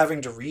pages of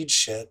having to read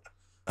shit.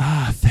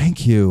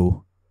 Thank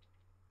you.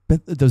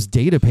 But those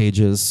data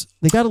pages,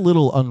 they got a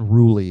little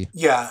unruly.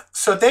 Yeah.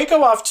 So they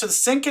go off to the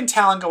Sync and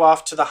Talon go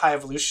off to the High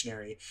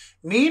Evolutionary.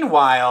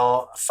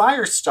 Meanwhile,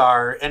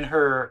 Firestar in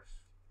her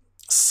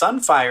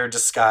Sunfire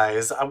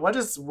disguise, what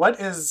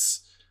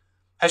is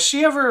Has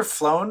she ever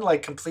flown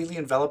like completely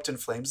enveloped in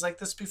flames like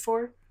this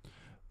before?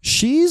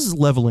 She's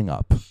leveling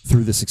up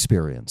through this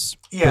experience.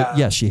 Yeah. But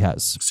yes, she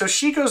has. So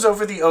she goes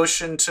over the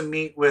ocean to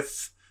meet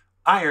with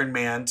Iron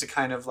Man to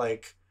kind of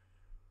like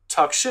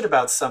talk shit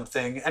about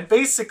something. And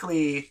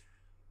basically,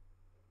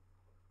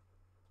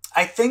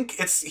 I think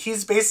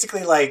he's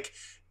basically like,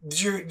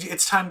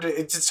 it's time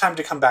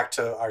to come back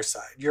to our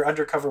side. Your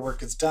undercover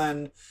work is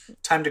done.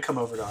 Time to come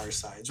over to our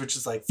sides, which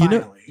is like,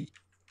 finally.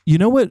 You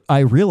know what I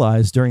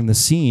realized during the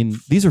scene?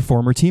 These are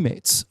former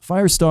teammates.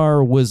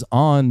 Firestar was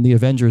on the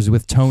Avengers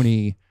with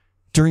Tony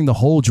during the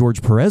whole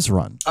George Perez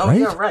run. Oh,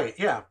 right? yeah, right.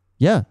 Yeah.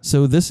 Yeah.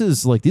 So this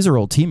is like, these are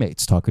old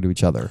teammates talking to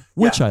each other,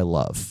 which I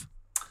love.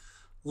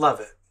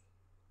 Love it.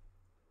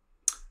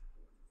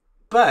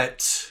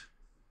 But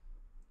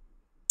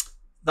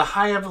the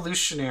High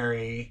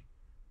Evolutionary,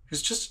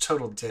 who's just a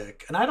total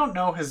dick, and I don't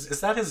know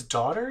is that his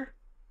daughter?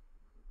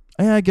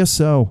 Yeah, I guess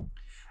so.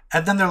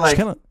 And then they're like,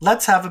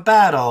 let's have a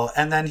battle.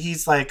 And then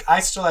he's like,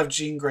 I still have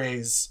Jean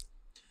Grey's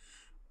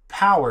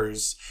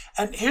powers.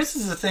 And here's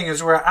the thing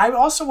is where I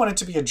also want it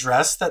to be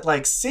addressed that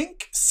like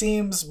Sync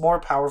seems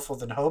more powerful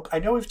than Hope. I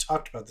know we've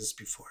talked about this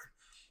before.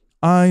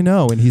 I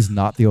know. And he's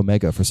not the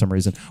Omega for some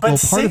reason. But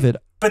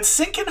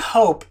Sync and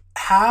Hope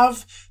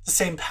have the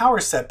same power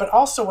set. But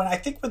also when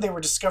they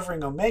were discovering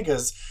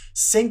Omegas,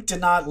 Sync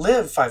did not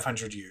live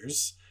 500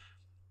 years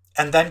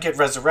and then get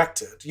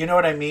resurrected. You know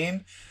what I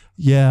mean?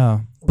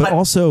 Yeah, but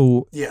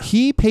also yeah.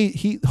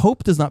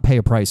 Hope does not pay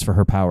a price for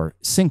her power.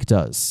 Sync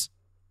does.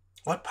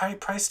 What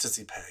price does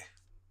he pay?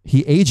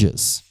 He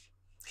ages.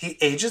 He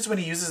ages when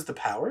he uses the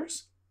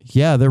powers?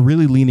 Yeah, they're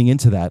really leaning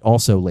into that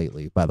also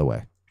lately, by the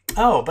way.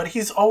 Oh, but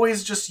he's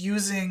always just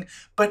using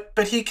but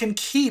he can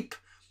keep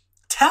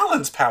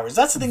Talon's powers.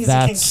 That's the thing, is he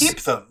can keep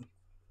them.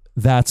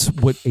 That's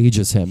what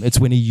ages him. It's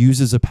when he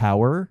uses a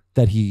power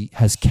that he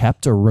has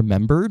kept or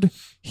remembered,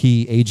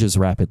 he ages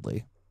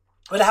rapidly.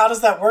 But how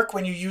does that work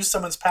when you use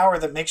someone's power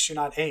that makes you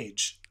not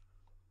age?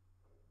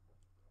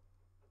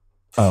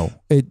 Oh,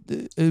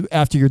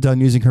 after you're done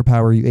using her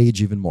power, you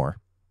age even more.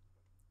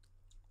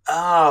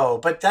 Oh,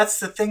 but that's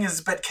the thing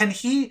is, but can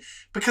he,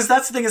 because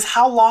that's the thing is,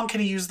 how long can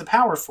he use the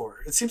power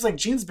for? It seems like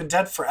Jean's been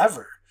dead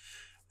forever.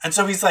 And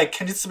so he's like,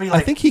 can it be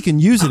like... I think he can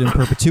use it in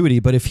perpetuity,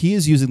 but if he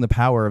is using the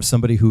power of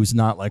somebody who's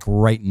not like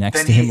right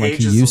next to him like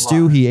he used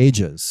to, he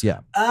ages.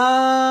 Yeah.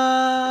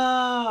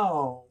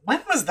 Oh,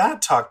 when was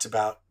that talked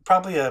about?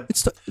 Probably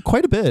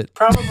quite a bit.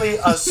 Probably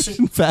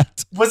in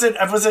fact. Was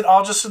it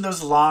all just in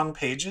those long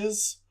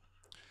pages?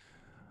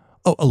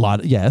 Oh, a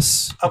lot.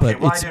 Yes. Okay,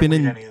 but well, I didn't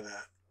read any of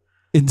that.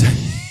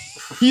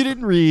 You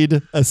didn't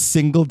read a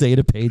single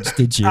data page,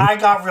 did you? I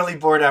got really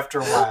bored after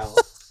a while.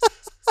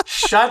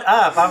 Shut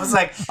up. I was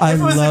like,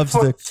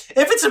 if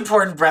it's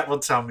important, Brett will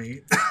tell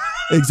me.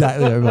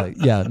 Exactly. I'm like,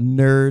 yeah,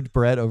 nerd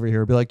Brett over here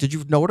will be like, did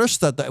you notice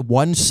that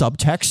one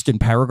subtext in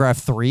paragraph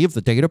 3 of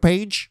the data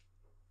page?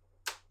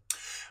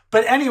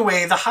 But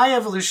anyway, the High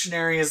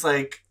Evolutionary is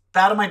like,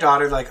 battle my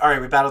daughter. Like, all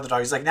right, we battled the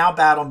daughter. He's like, now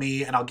battle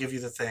me and I'll give you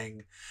the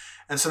thing.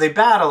 And so they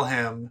battle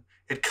him.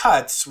 It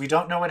cuts. We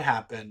don't know what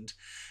happened.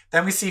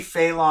 Then we see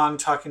Fei Long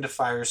talking to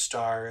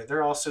Firestar.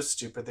 They're all so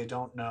stupid. They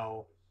don't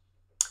know.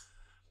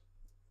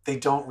 They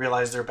don't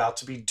realize they're about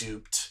to be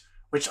duped,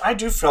 which I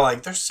do feel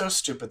like they're so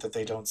stupid that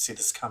they don't see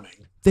this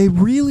coming. They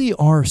really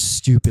are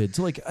stupid.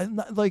 Like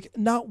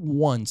not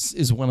once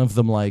is one of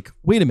them like,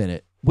 wait a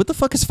minute, what the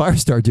fuck is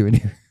Firestar doing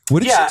here?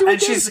 What did she do?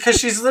 And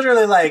she's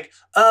literally like,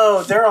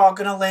 oh, they're all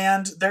gonna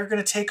land. They're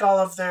gonna take all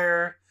of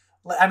their.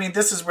 I mean,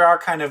 this is where our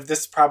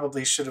this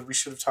probably we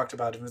should have talked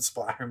about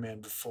Invincible Iron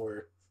Man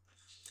before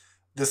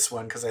this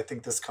one, because I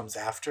think this comes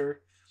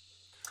after.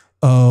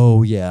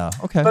 Oh yeah,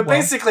 okay. But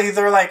basically,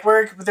 they're like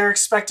they're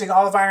expecting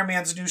all of Iron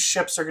Man's new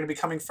ships are going to be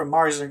coming from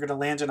Mars and they're going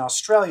to land in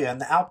Australia in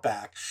the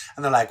outback,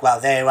 and they're like, well,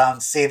 they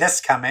won't see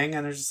this coming,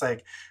 and they're just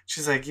like,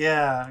 she's like,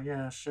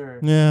 yeah, sure,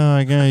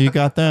 yeah, you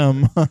got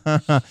them.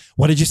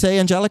 What did you say,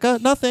 Angelica?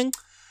 Nothing.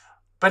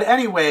 But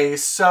anyway,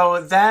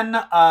 so then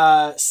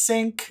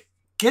Sync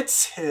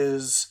gets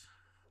the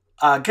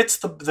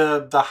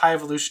High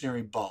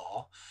Evolutionary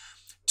ball.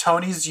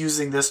 Tony's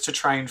using this to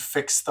try and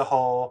fix the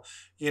whole,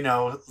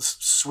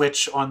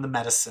 switch on the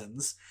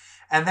medicines.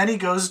 And then he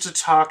goes to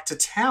talk to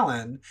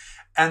Talon.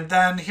 And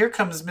then here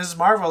comes Ms.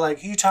 Marvel like,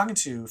 who are you talking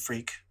to,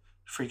 freak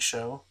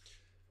show?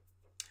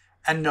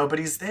 And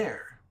nobody's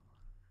there.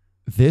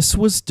 This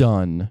was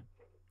done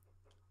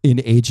in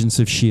Agents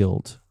of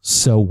S.H.I.E.L.D.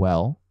 so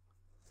well,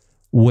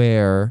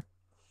 where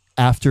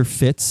after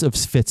Fitz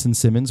and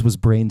Simmons was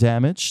brain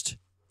damaged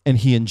and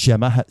he and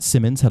Gemma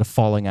Simmons had a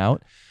falling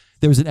out,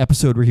 there was an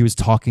episode where he was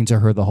talking to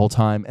her the whole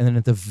time. And then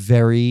at the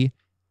very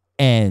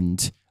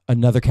end,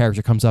 another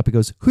character comes up and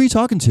goes, who are you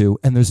talking to?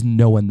 And there's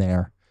no one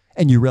there.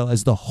 And you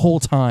realize the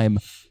whole time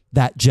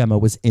that Gemma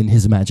was in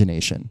his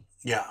imagination.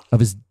 Yeah. Of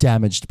his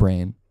damaged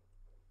brain.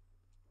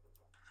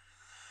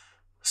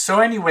 So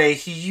anyway,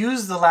 he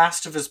used the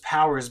last of his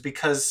powers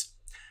because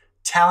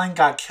Talon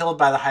got killed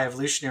by the High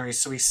Evolutionary.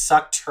 So he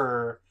sucked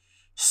her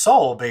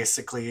soul,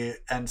 basically,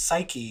 and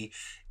psyche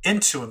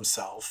into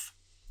himself.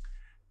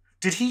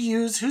 Did he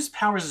use, whose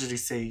powers did he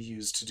say he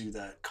used to do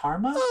that?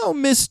 Karma? Oh,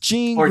 Miss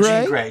Jean Or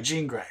Grey.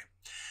 Jean Grey.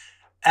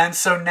 And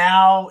so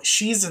now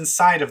she's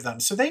inside of them.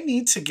 So they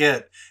need to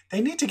get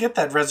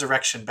that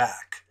resurrection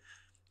back.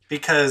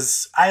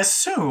 Because I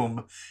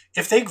assume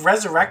if they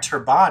resurrect her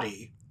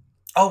body,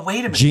 oh,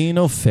 wait a minute. Jean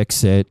will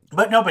fix it.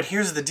 But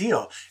here's the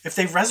deal. If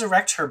they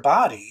resurrect her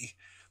body,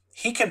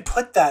 he can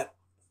put that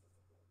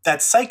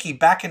psyche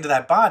back into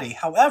that body.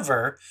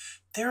 However,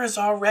 there is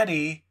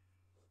already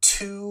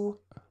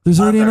There's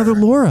already another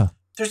Laura.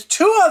 There's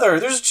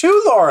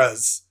two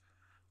Lauras.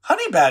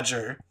 Honey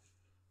Badger.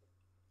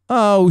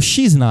 Oh,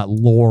 she's not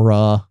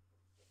Laura.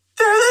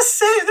 They're the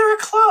same. They're a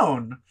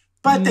clone.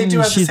 But they do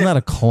have the same. She's not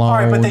a clone. All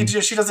right,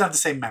 but she doesn't have the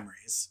same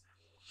memories.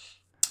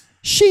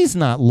 She's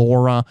not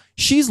Laura.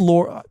 She's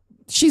Laura.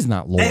 She's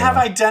not Laura. They have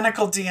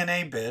identical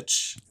DNA,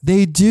 bitch.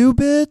 They do,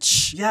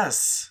 bitch?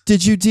 Yes.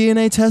 Did you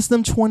DNA test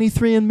them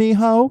 23andMe,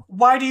 ho?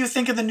 Why do you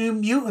think of the New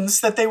Mutants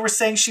that they were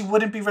saying she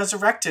wouldn't be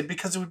resurrected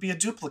because it would be a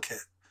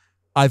duplicate?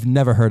 I've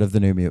never heard of the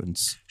New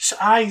Mutants.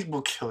 I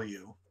will kill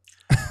you.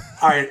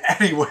 All right,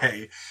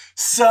 anyway.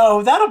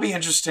 So that'll be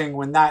interesting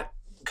when that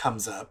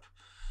comes up.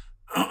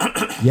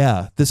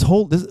 Yeah, this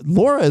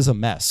Laura is a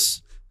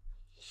mess.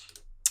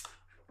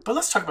 But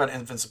let's talk about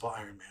Invincible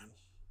Iron Man.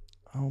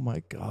 Oh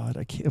my God,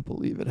 I can't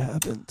believe it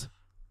happened.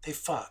 They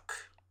fuck.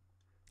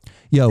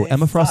 Yo,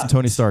 Emma Frost and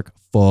Tony Stark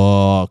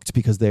fucked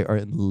because they are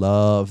in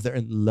love. They're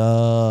in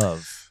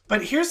love.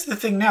 But here's the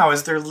thing now,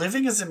 is they're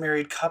living as a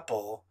married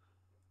couple.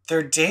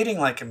 They're dating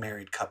like a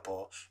married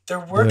couple. They're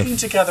working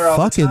together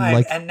all the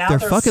time. And now they're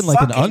fucking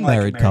like an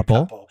unmarried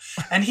couple.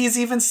 And he's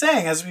even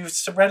saying, as we've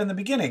read in the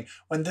beginning,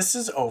 when this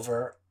is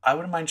over, I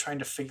wouldn't mind trying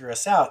to figure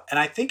us out. And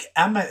I think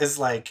Emma is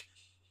like,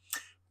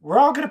 we're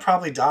all going to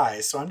probably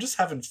die, so I'm just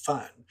having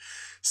fun.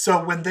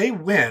 So when they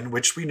win,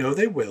 which we know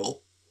they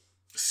will,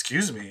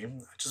 excuse me,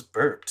 I just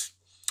burped.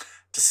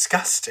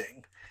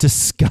 Disgusting.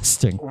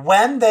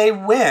 When they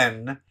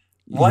win,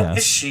 what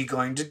is she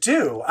going to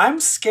do? I'm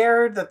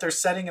scared that they're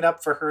setting it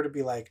up for her to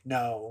be like,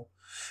 no.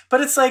 But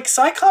it's like,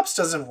 Cyclops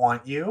doesn't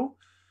want you.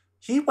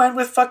 He went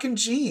with fucking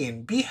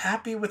Jean. Be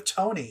happy with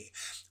Tony.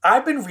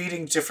 I've been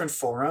reading different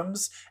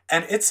forums,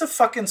 and it's a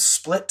fucking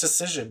split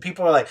decision.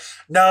 People are like,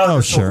 no,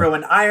 this will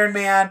ruin Iron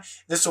Man.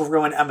 This will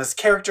ruin Emma's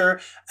character.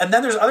 And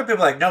then there's other people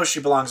like, no, she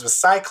belongs with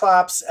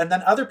Cyclops. And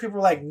then other people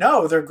are like,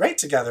 no, they're great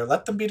together.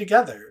 Let them be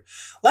together.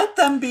 Let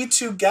them be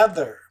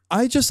together.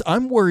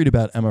 I'm worried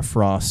about Emma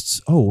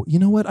Frost's. Oh, you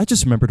know what? I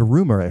just remembered a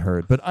rumor I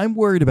heard, but I'm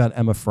worried about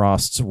Emma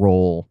Frost's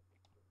role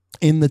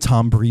in the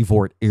Tom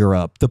Brevoort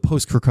era, the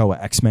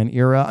post-Krakoa X-Men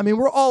era. I mean,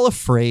 we're all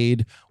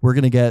afraid we're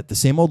going to get the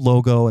same old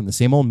logo and the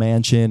same old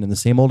mansion and the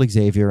same old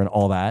Xavier and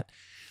all that.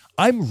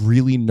 I'm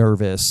really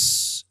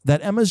nervous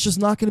that Emma's just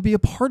not going to be a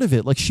part of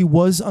it like she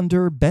was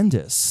under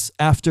Bendis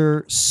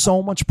after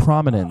so much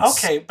prominence.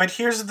 Okay, but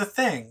here's the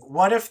thing.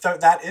 What if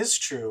that is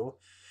true?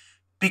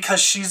 Because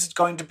she's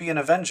going to be an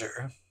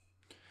Avenger.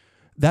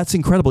 That's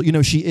incredible. You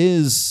know, she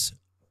is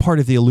part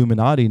of the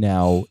Illuminati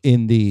now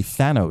in the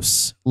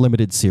Thanos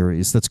limited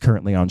series that's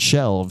currently on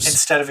shelves.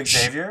 Instead of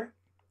Xavier?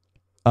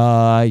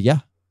 Yeah.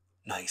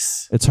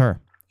 Nice. It's her.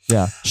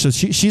 Yeah. So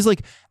she's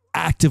like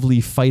actively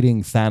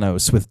fighting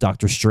Thanos with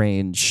Doctor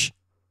Strange,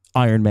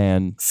 Iron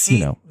Man.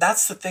 See,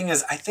 that's the thing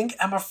is, I think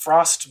Emma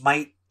Frost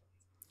might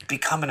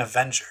become an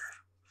Avenger.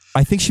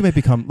 I think she might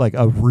become like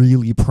a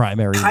really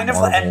primary kind of.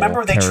 Marvel and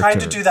remember, they character. tried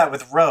to do that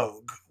with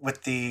Rogue,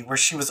 where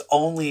she was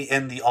only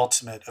in the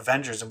Ultimate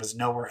Avengers and was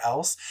nowhere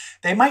else.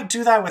 They might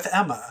do that with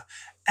Emma,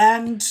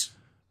 and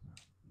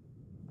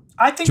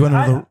I think.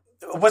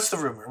 What's the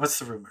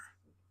rumor?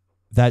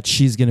 That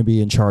she's going to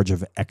be in charge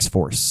of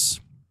X-Force.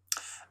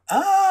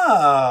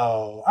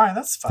 Oh, all right,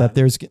 that's fun. That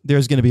there's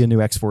going to be a new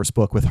X-Force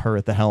book with her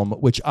at the helm,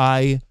 which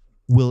I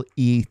will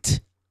eat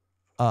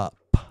up.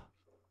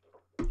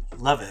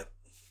 Love it.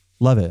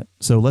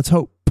 So let's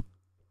hope.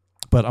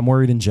 But I'm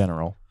worried in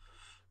general.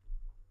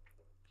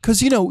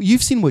 Because,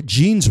 you've seen what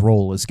Jean's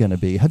role is going to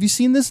be. Have you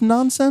seen this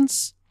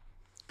nonsense?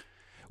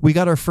 We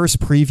got our first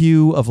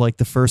preview of like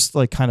the first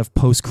like kind of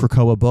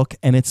post-Krakoa book,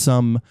 and it's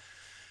some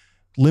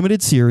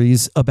limited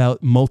series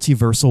about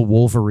multiversal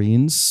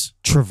Wolverines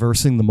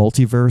traversing the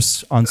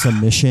multiverse on some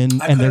mission,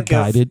 and they're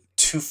guided.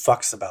 Two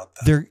fucks about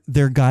that.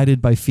 They're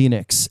guided by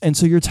Phoenix. And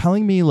so you're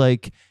telling me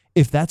like,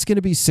 if that's going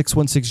to be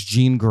 616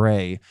 Jean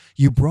Grey,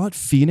 you brought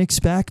Phoenix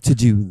back to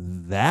do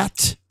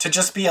that? To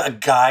just be a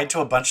guide to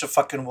a bunch of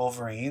fucking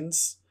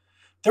Wolverines?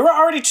 There were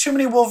already too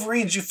many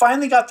Wolverines. You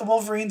finally got the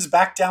Wolverines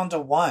back down to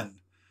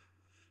one.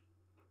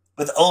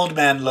 With Old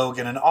Man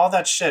Logan and all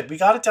that shit. We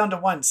got it down to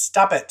one.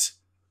 Stop it.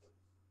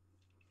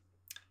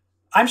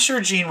 I'm sure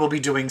Jean will be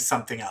doing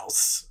something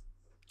else.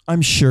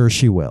 I'm sure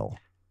she will.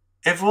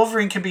 If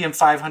Wolverine can be in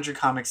 500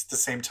 comics at the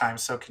same time,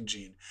 so can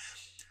Jean.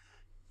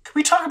 Can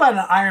we talk about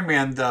an Iron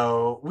Man,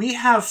 though? We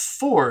have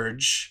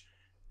Forge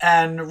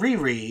and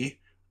Riri,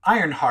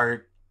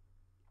 Ironheart.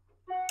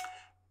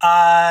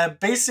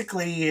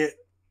 Basically,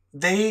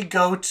 they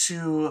go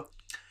to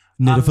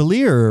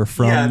Nidavellir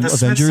from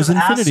Avengers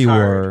Infinity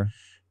War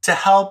to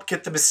help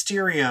get the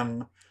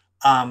Mysterium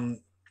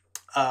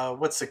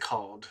what's it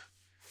called?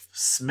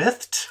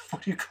 Smithed?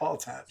 What do you call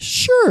that?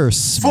 Sure.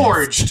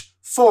 Smith.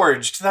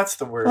 Forged. That's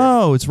the word.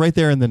 Oh, it's right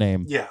there in the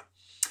name. Yeah.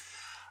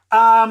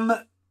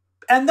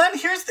 And then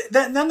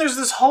then there's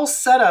this whole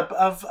setup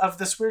of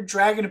this weird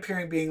dragon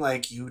appearing, being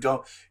like,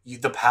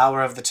 the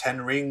power of the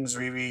 10 rings,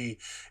 Riri,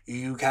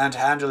 you can't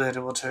handle it.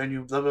 It will turn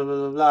you, blah, blah, blah,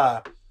 blah,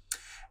 blah.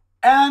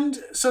 And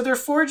so they're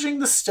forging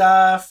the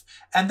stuff,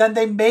 and then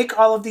they make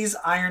all of these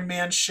Iron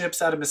Man ships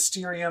out of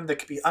Mysterium that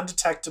could be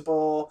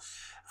undetectable.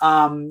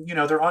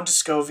 They're on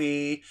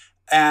Discovery,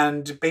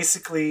 and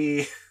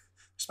basically,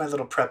 it's my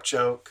little prep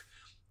joke.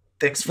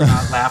 Thanks for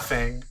not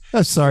laughing.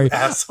 I'm sorry.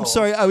 Asshole.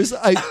 I'm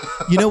sorry.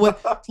 You know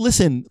what?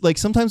 Listen, like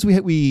sometimes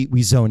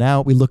we zone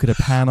out. We look at a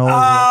panel.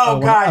 Oh,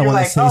 God. I want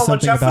to say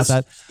something about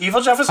that.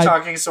 Evil Jeff was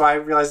talking, so I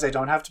realized I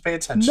don't have to pay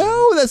attention.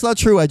 No, that's not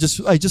true. I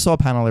just saw a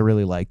panel I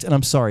really liked. And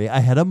I'm sorry. I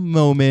had a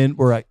moment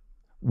where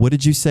what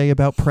did you say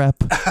about prep?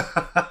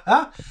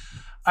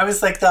 I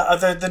was like,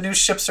 the new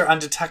ships are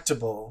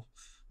undetectable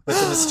with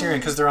the Mysterium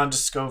because they're on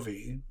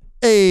Discovery.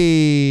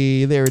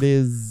 Hey, there it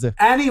is.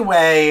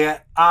 Anyway,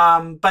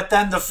 but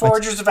then the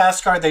Forgers of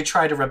Asgard, they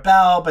try to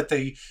rebel, but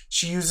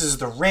she uses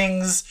the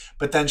rings,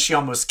 but then she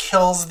almost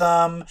kills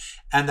them.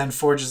 And then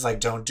Forge is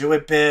like, don't do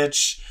it,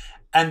 bitch.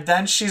 And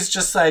then she's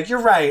just like, you're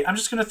right. I'm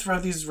just going to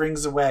throw these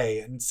rings away,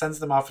 and sends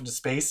them off into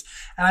space.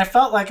 And I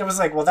felt like I was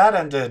like, well, that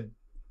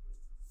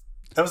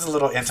was a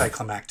little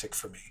anticlimactic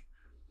for me.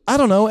 I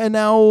don't know. And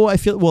now I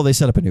feel, well, they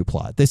set up a new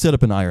plot. They set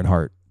up an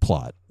Ironheart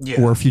plot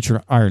or a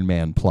future Iron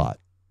Man plot.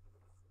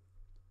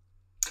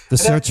 The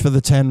search for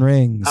the 10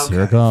 rings. Okay,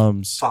 here it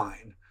comes.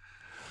 Fine.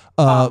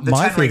 The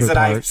my 10 rings that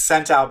I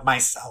sent out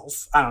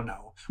myself. I don't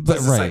know. But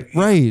right.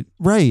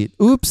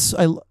 Oops,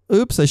 I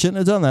shouldn't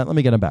have done that. Let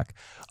me get him back.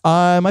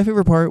 My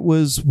favorite part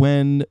was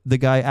when the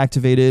guy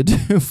activated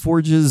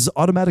Forge's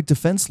automatic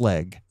defense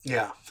leg.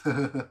 Yeah.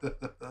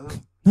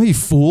 No, you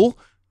fool.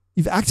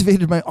 You've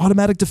activated my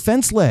automatic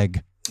defense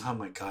leg. Oh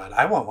my God.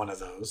 I want one of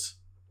those.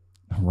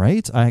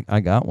 Right? I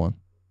got one.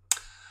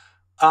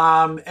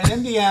 And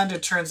in the end,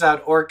 it turns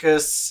out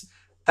Orcus,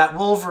 that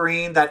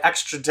Wolverine, that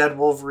extra dead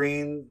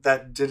Wolverine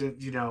that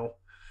didn't,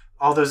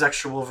 all those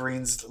extra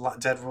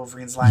dead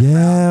Wolverines lying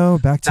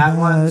around. Back to that. That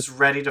one's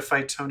ready to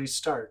fight Tony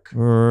Stark.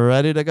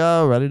 Ready to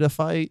go, ready to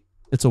fight.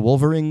 It's a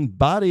Wolverine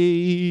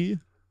body.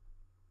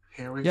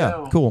 Here we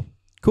go. Cool.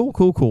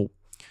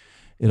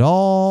 It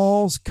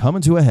all's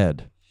coming to a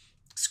head.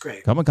 It's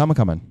great. Coming.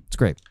 It's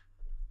great.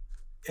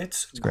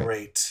 It's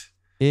great.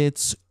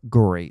 It's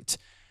great.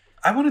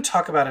 I want to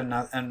talk about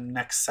a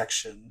next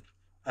section,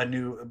 now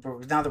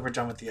that we're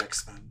done with the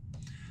X-Men,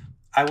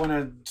 I want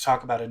to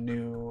talk about a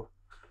new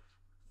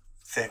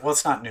thing. Well,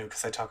 it's not new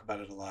because I talk about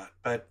it a lot.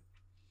 But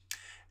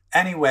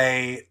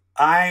anyway,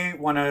 I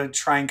want to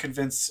try and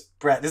convince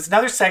Brett. This is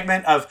another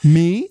segment of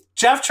me,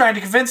 Jeff, trying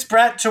to convince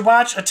Brett to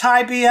watch a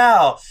Thai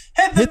BL.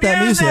 Hit the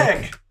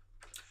music.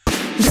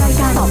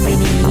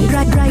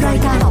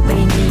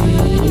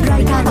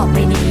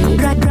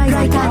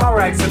 All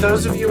right, for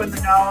those of you in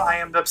the know, I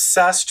am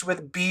obsessed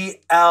with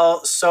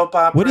BL soap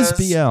operas. What is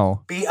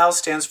BL? BL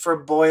stands for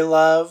Boy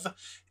Love.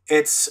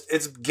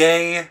 It's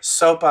gay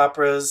soap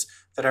operas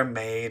that are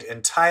made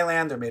in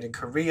Thailand, they're made in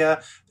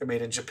Korea, they're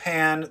made in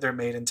Japan, they're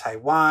made in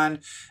Taiwan.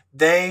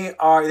 They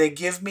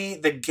give me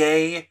the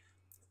gay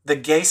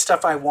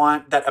stuff I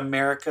want that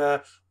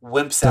America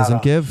wimps out on.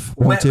 Doesn't give.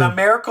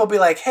 America will be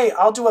like, hey,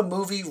 I'll do a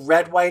movie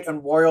red, white,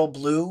 and royal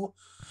blue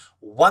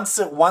once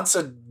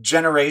a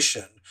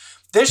generation.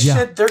 This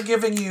shit, they're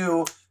giving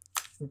you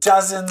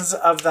dozens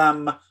of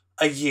them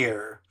a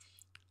year.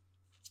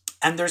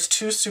 And there's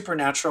two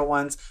supernatural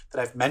ones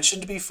that I've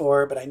mentioned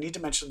before, but I need to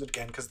mention them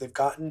again because they've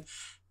gotten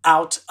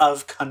out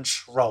of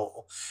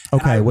control.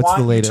 Okay, what's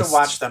the latest? I want you to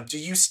watch them. Do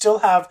you still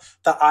have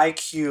the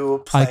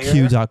IQ player?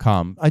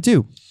 IQ.com. I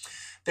do.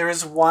 There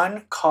is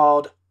one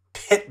called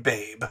Pit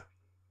Babe.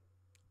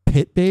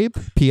 Pit Babe?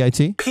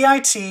 P-I-T?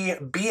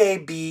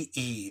 P-I-T-B-A-B-E.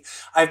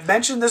 I've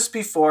mentioned this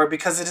before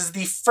because it is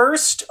the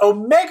first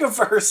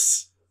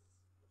Omegaverse.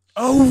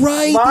 Oh,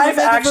 right. Live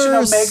action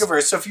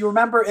Omegaverse. So if you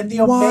remember in the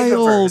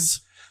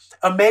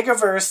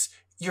Omegaverse,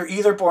 you're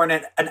either born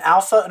an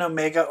alpha, an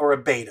omega, or a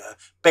beta.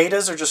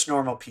 Betas are just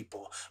normal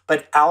people.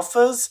 But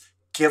alphas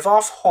give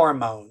off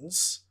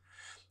hormones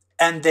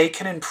and they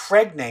can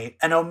impregnate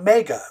an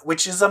omega,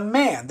 which is a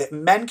man, that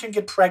men can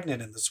get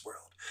pregnant in this world.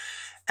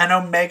 And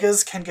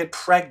omegas can get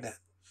pregnant.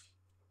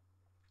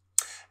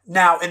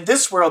 Now, in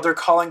this world, they're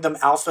calling them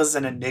alphas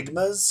and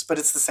enigmas, but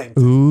it's the same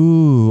thing.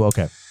 Ooh,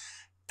 okay.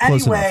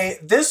 Anyway,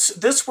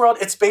 this world,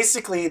 it's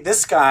basically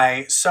this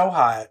guy, so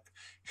hot.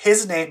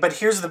 His name, but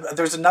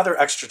there's another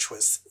extra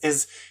twist,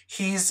 is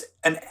he's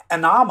an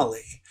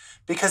anomaly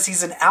because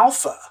he's an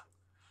alpha,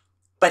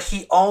 but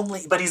he's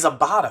a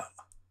bottom.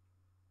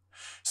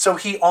 So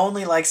he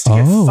only likes to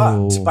get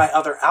fucked by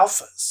other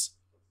alphas.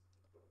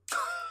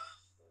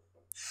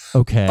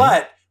 Okay.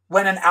 But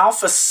when an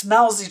alpha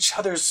smells each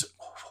other's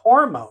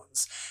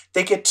hormones,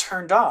 they get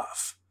turned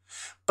off.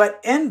 But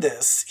in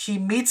this, he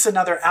meets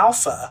another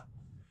alpha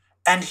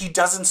and he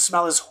doesn't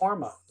smell his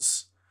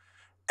hormones.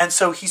 And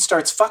so he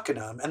starts fucking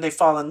them and they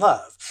fall in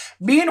love.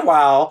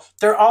 Meanwhile,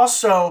 they're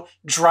also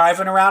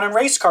driving around in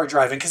race car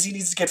driving because he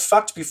needs to get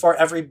fucked before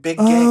every big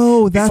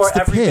game, before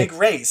every big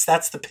race.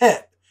 That's the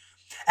pit.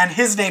 And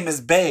his name is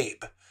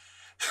Babe.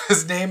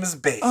 His name is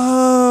Babe.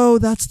 Oh,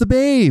 that's the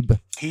Babe.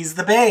 He's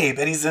the Babe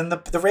and he's in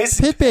the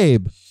racing pit.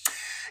 Babe.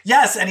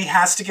 Yes, and he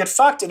has to get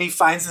fucked and he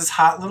finds this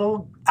hot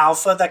little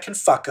alpha that can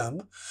fuck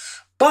him.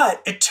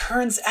 But it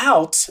turns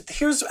out,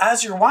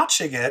 as you're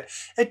watching it,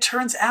 it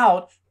turns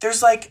out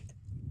there's like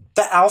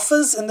the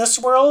alphas in this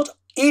world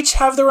each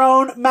have their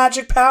own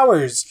magic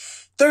powers.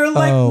 They're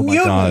like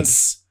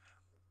mutants.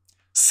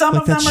 Some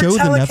of them are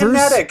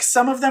telekinetic.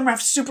 Some of them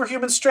have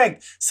superhuman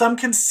strength. Some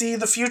can see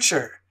the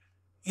future.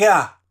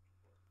 Yeah.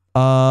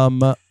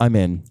 I'm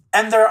in.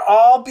 And they're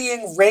all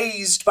being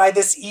raised by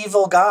this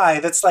evil guy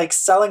that's like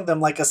selling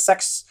them like a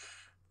sex...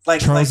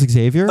 Charles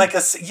Xavier?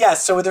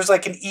 Yes, so there's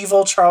like an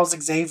evil Charles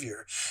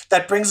Xavier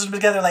that brings them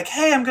together like,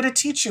 hey, I'm going to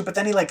teach you. But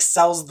then he like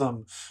sells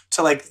them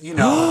to like, to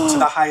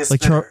the highest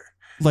bidder.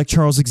 Like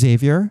Charles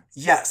Xavier?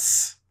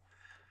 Yes.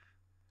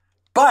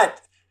 But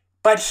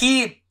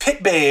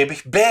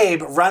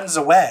Babe runs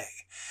away.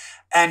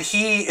 And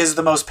he is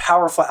the most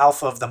powerful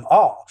alpha of them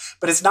all.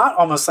 But it's not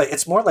almost like,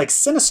 it's more like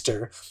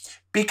sinister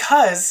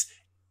because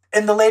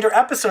in the later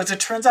episodes,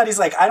 it turns out he's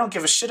like, I don't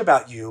give a shit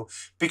about you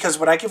because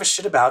what I give a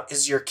shit about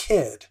is your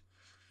kid.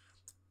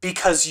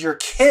 Because your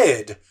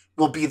kid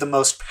will be the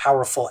most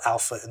powerful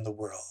alpha in the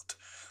world.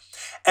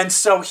 And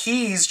so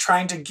he's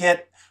trying to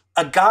get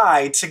a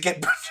guy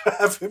to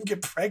have him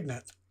get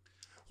pregnant.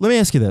 Let me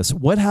ask you this.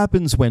 What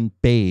happens when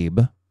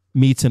Babe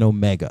meets an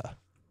Omega?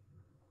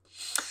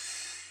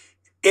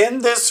 In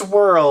this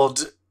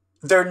world,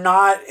 an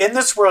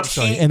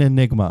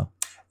Enigma.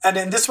 And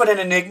in this one, an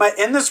Enigma,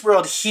 in this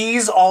world,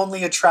 he's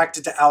only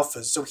attracted to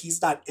alphas, so he's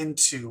not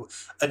into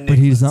Enigmas. But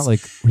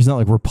he's not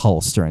like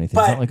repulsed or anything.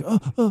 But, he's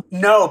not like,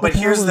 no, but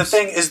here's the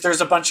thing, is there's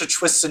a bunch of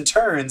twists and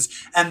turns,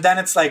 and then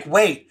it's like,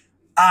 wait,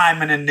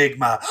 I'm an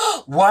Enigma.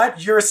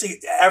 What? You're seeing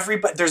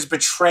everybody, there's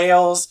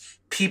betrayals,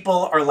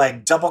 people are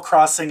like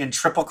double-crossing and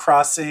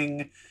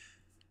triple-crossing,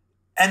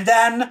 and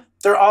then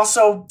they're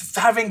also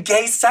having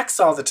gay sex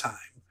all the time.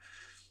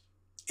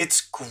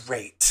 It's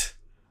great.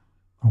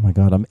 Oh my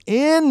God, I'm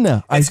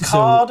in. It's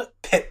called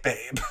Pit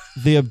Babe.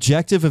 The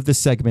objective of this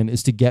segment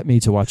is to get me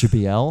to watch a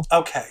BL.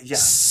 Okay, yeah.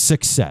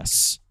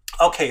 Success.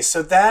 Okay,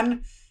 so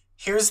then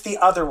here's the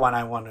other one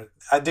I want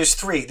to... there's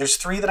three. There's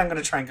three that I'm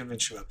going to try and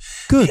convince you of.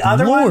 Good The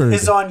other Lord. one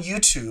is on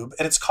YouTube,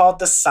 and it's called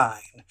The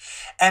Sign.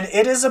 And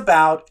it is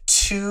about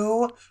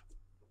two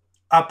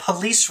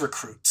police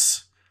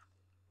recruits.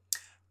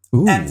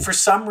 Ooh. And for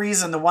some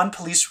reason, the one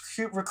police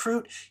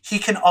recruit, he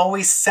can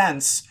always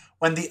sense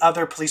when the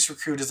other police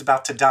recruit is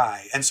about to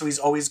die. And so he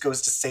always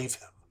goes to save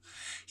him.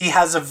 He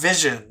has a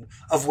vision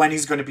of when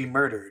he's going to be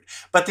murdered.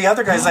 But the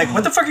other guy's like,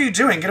 what the fuck are you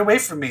doing? Get away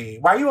from me.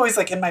 Why are you always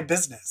like in my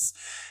business?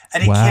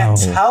 And he can't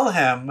tell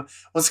him, well,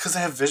 it's because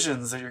I have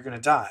visions that you're going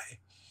to die.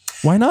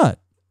 Why not?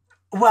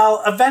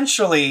 Well,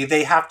 eventually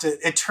they have to,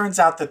 it turns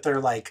out that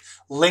they're like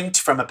linked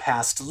from a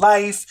past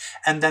life.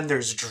 And then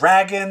there's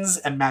dragons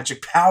and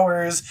magic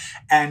powers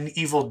and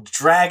evil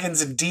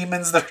dragons and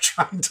demons that are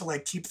trying to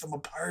like keep them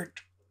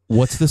apart.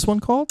 What's this one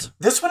called?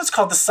 This one is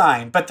called The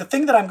Sign. But the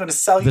thing that I'm going to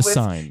sell you with,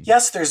 Sign.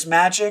 Yes, there's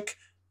magic,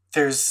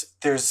 there's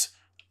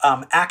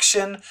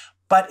action,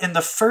 but in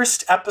the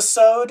first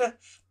episode,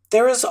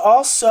 there is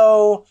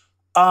also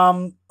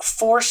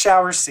 4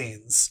 shower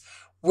scenes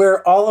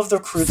where all of the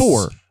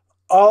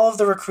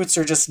recruits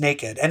are just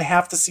naked, and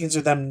half the scenes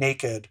are them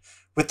naked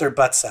with their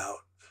butts out,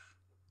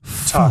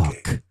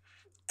 talking,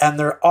 and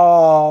they're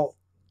all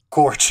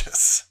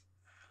gorgeous.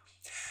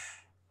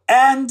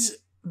 And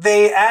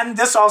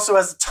this also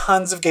has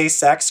tons of gay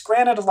sex.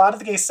 Granted, a lot of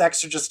the gay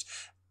sex are just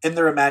in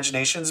their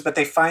imaginations, but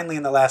they finally,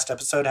 in the last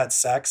episode, had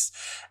sex.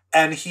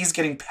 And he's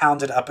getting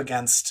pounded up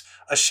against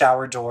a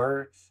shower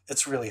door.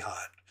 It's really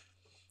hot.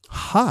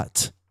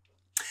 Hot.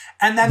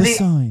 And then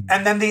Sign.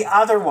 And then the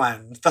other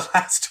one, the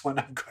last one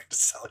I'm going to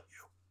sell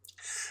you.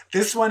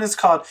 This one is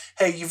called,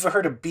 hey, you've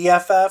heard of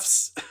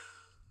BFFs?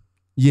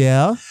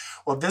 Yeah.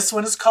 Well, this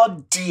one is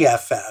called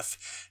DFF.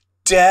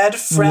 Dead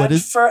Friend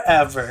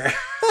Forever.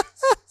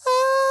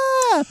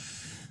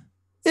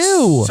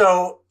 Ew.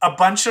 So a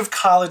bunch of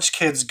college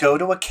kids go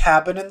to a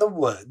cabin in the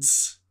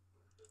woods.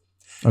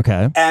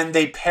 Okay. And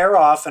they pair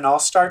off and all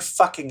start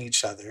fucking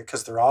each other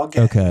because they're all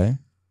gay. Okay.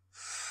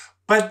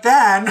 But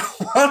then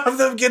one of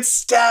them gets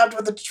stabbed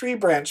with a tree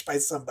branch by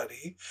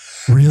somebody.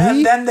 Really?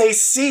 And then they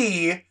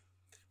see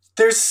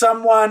there's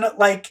someone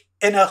like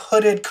in a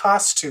hooded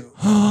costume.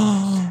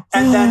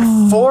 And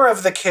then 4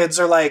 of the kids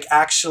are like,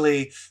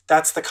 actually,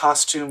 that's the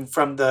costume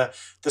from the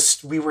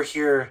we were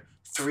here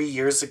 3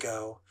 years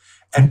ago.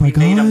 And we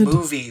made a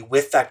movie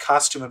with that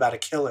costume about a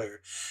killer.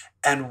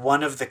 And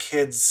one of the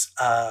kids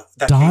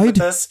that came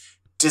with us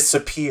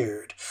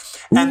disappeared.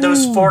 And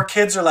those 4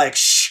 kids are like,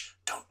 shh,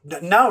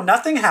 no,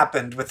 nothing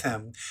happened with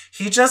him.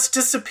 He just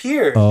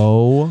disappeared.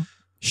 Oh,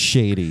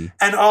 shady.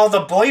 And all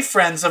the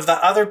boyfriends of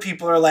the other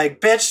people are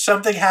like, bitch,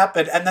 something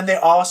happened. And then they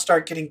all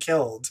start getting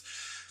killed.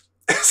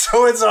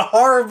 So it's a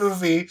horror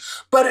movie,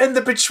 but in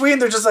the between,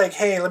 they're just like,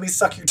 hey, let me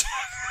suck your dick.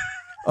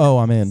 Oh,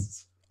 I'm in.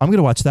 I'm going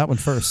to watch that one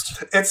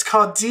first. It's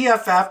called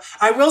DFF.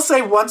 I will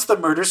say once the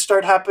murders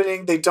start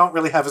happening, they don't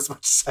really have as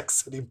much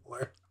sex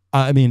anymore.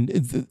 I mean,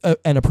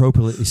 and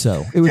appropriately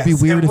so. It would be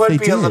weird if they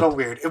did. It would be a little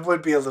weird. It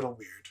would be a little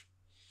weird.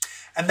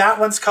 And that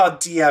one's called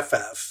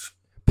DFF.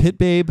 Pit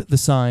Babe, The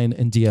Sign,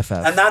 and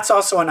DFF. And that's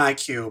also on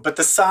IQ, but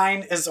The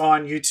Sign is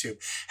on YouTube.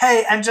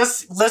 Hey, and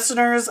just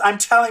listeners, I'm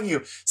telling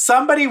you,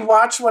 somebody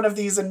watch one of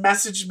these and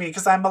message me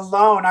because I'm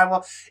alone. I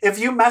will, if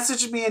you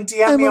message me and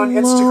DM me on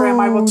Instagram,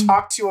 I will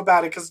talk to you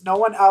about it because no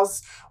one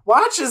else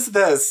watches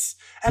this.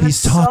 And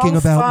He's it's talking so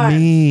about fun.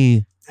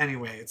 me.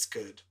 Anyway, it's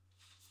good.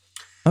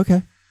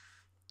 Okay.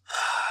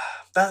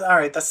 All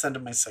right, that's the end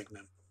of my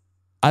segment.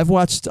 I've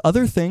watched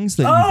other things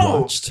that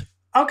you've watched.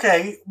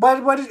 Okay,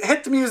 what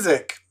hit the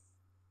music?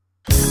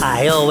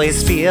 I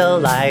always feel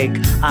like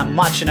I'm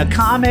watching a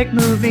comic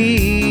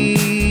movie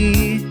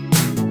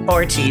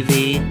or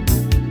TV.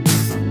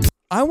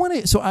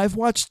 So I've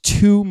watched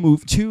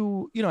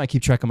two, I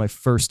keep track of my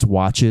first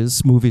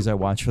watches, movies I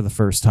watch for the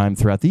first time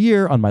throughout the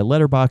year on my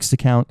Letterboxd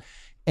account.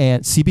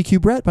 And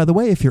CBQ Brett, by the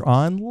way, if you're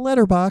on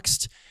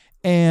Letterboxd,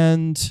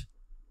 and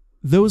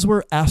those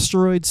were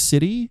Asteroid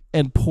City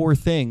and Poor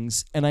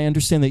Things. And I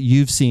understand that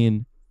you've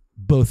seen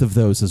both of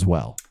those as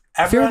well.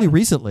 Fairly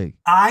recently.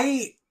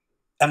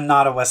 I'm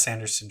not a Wes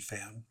Anderson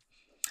fan.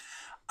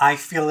 I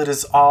feel it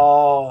is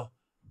all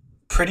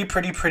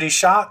pretty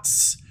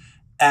shots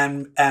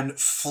and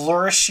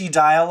flourishy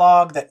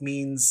dialogue that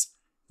means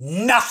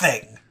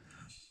nothing.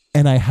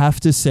 And I have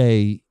to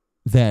say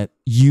that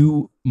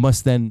you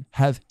must then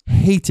have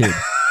hated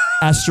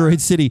Asteroid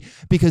City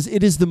because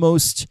it is the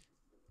most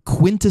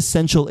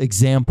quintessential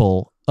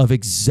example of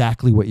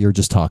exactly what you're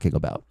just talking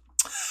about.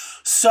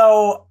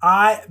 So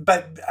my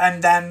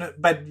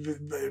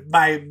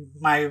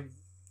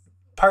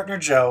partner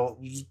Joe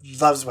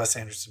loves Wes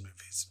Anderson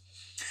movies,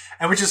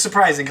 and which is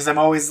surprising because I'm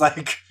always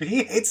like,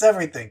 he hates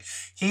everything.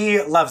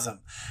 He loves them.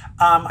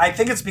 I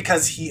think it's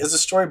because he is a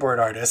storyboard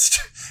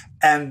artist,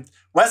 and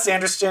Wes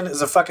Anderson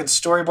is a fucking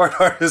storyboard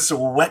artist's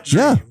wet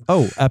dream. Yeah.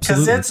 Oh,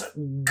 absolutely. Because it's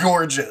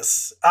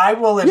gorgeous. I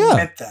will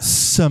admit that.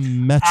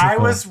 Symmetrical. I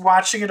was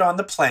watching it on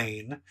the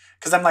plane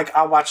because I'm like,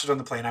 I'll watch it on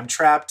the plane. I'm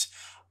trapped.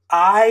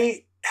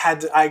 I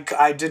had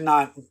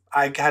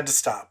to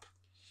stop.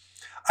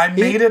 I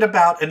made it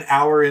about an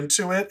hour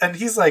into it, and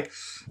he's like,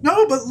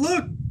 no, but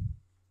look,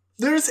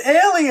 there's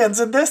aliens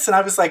in this. And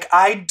I was like,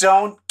 I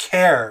don't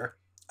care.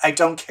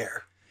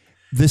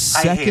 The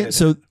second,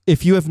 so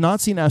if you have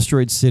not seen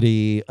Asteroid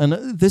City, and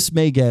this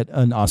may get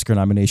an Oscar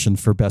nomination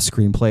for best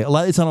screenplay.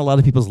 It's on a lot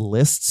of people's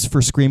lists for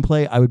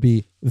screenplay. I would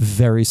be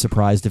very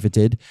surprised if it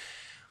did.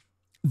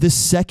 The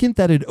second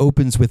that it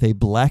opens with a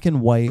black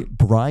and white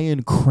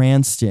Bryan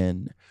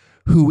Cranston,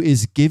 who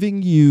is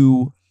giving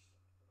you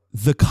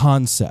the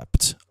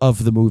concept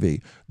of the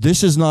movie.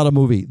 This is not a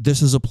movie.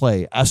 This is a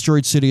play.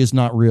 Asteroid City is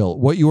not real.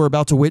 What you are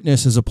about to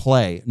witness is a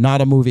play,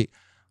 not a movie.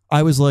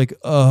 I was like,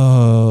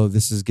 oh,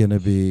 this is going to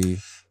be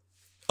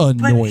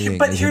annoying.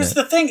 But here's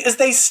the thing is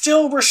they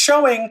still were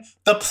showing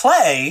the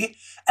play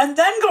and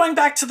then going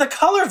back to the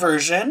color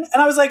version.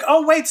 And I was like,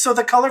 oh, wait, so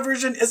the color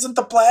version isn't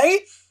the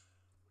play?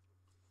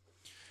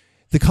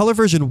 The color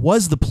version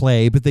was the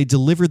play, but they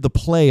delivered the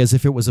play as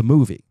if it was a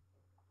movie.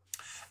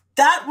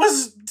 That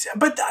was,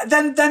 but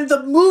then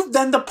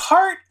the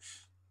part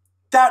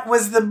that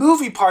was the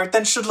movie part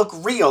then should look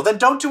real. Then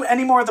don't do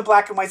any more of the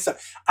black and white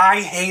stuff.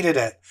 I hated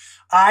it.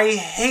 I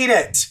hate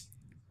it.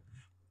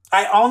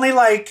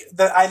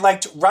 I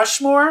liked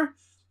Rushmore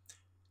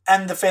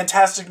and The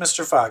Fantastic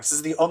Mr. Fox. This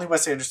is the only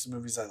Wes Anderson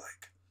movies I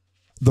like.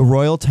 The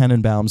Royal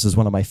Tenenbaums is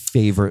one of my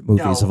favorite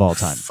movies of all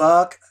time.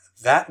 Fuck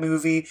that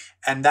movie.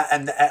 And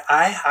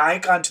I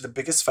got into the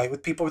biggest fight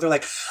with people where they're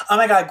like, oh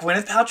my God,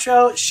 Gwyneth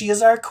Paltrow, she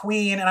is our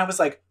queen. And I was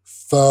like,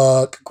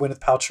 fuck Gwyneth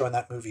Paltrow in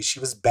that movie.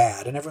 She was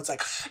bad. And everyone's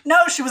like, no,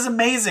 she was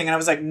amazing. And I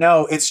was like,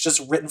 no, it's just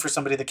written for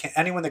somebody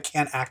anyone that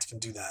can't act can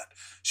do that.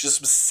 She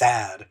just was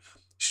sad.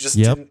 She just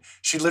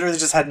she literally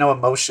just had no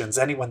emotions.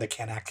 Anyone that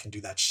can't act can do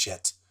that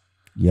shit.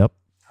 Yep.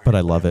 But I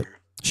love it.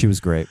 She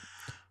was great.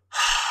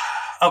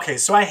 Okay,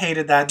 so I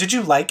hated that. Did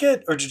you like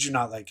it or did you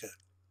not like it?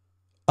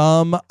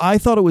 I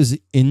thought it was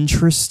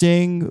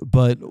interesting,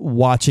 but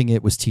watching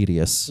it was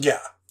tedious. Yeah.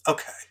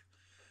 Okay.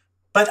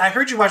 But I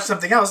heard you watch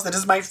something else that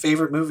is my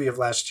favorite movie of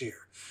last year.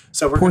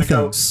 So we're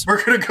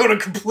gonna go to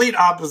complete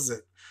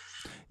opposite.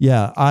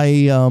 Yeah,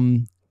 I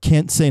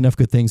can't say enough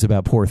good things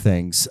about Poor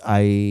Things.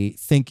 I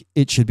think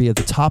it should be at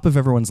the top of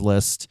everyone's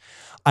list.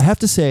 I have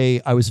to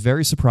say, I was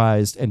very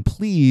surprised and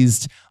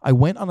pleased. I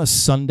went on a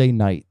Sunday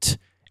night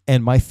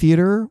and my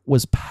theater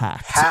was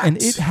packed.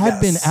 And it had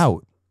been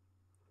out.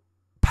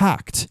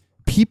 Packed.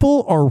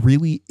 People are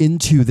really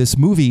into this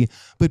movie,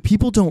 but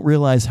people don't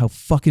realize how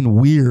fucking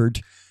weird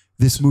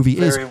this movie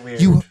is.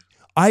 Weird.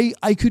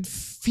 I could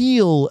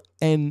feel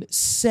and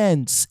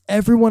sense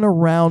everyone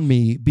around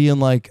me being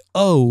like,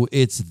 oh,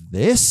 it's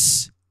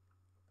this?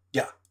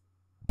 Yeah.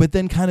 But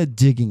then kind of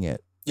digging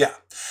it. Yeah.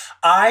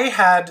 I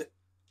had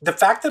the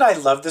fact that I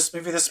love this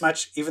movie this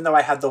much, even though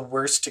I had the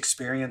worst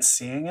experience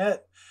seeing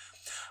it,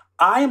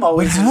 I am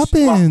always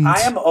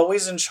I am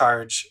always in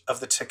charge of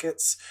the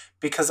tickets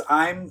because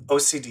I'm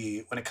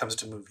OCD when it comes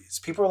to movies.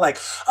 People are like,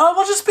 "Oh,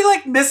 we'll just be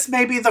like miss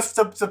maybe the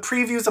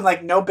previews." I'm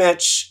like, "No,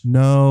 bitch.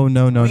 No.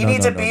 We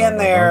need to be in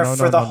there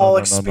for the whole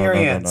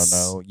experience."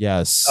 No.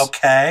 Yes.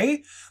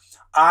 Okay.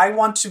 I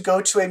want to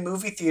go to a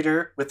movie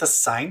theater with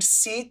assigned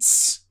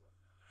seats.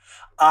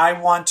 I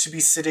want to be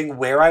sitting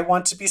where I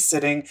want to be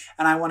sitting,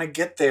 and I want to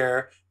get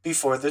there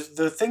before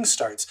the thing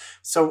starts.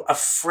 So a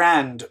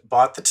friend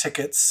bought the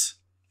tickets.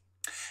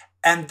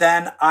 And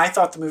then I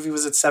thought the movie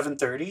was at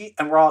 7:30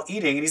 and we're all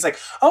eating. And he's like,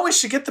 "Oh, we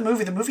should get the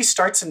movie. The movie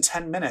starts in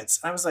 10 minutes.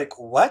 And I was like,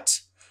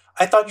 "What?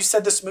 I thought you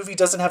said this movie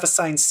doesn't have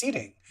assigned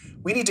seating.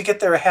 We need to get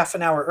there a half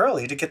an hour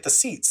early to get the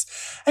seats."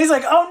 And he's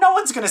like, "Oh, no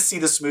one's going to see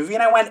this movie."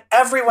 And I went,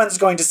 "Everyone's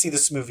going to see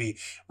this movie."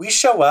 We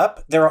show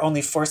up. There are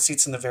only 4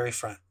 seats in the very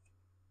front.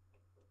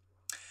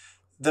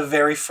 The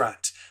very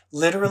front.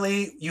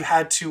 Literally, you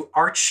had to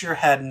arch your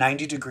head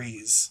 90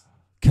 degrees.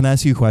 Can I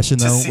ask you a question,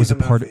 though?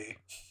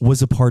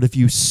 Was a part of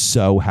you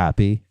so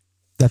happy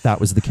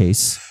that was the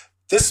case?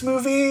 This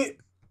movie,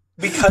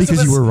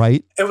 because you were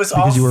right. It was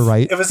because you were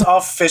right. It was all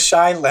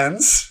fisheye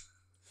lens.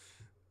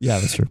 Yeah,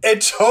 that's true.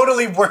 It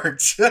totally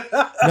worked.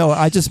 No,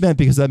 I just meant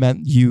because that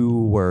meant you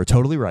were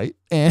totally right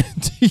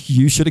and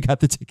you should have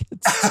got the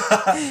tickets.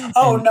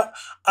 No,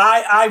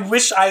 I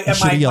wish I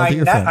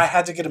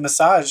had to get a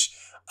massage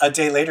a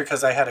day later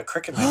because I had a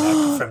crick in my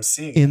neck from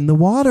seeing in the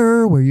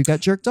water where you got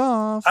jerked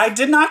off. I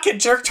did not get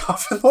jerked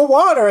off in the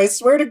water. I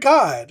swear to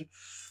God.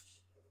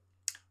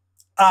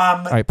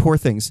 All right, Poor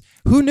Things.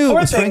 Who knew it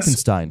was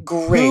Frankenstein?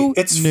 Great.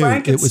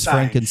 It was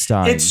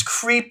Frankenstein. It's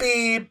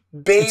creepy,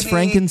 baby. It's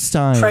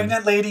Frankenstein.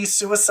 Pregnant lady,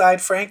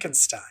 suicide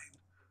Frankenstein.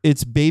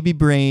 It's baby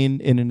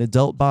brain in an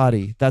adult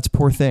body. That's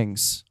Poor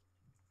Things.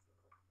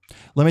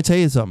 Let me tell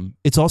you something.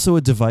 It's also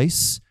a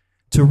device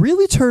to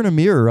really turn a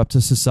mirror up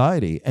to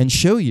society and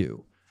show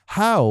you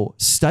how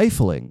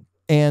stifling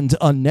and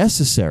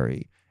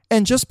unnecessary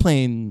and just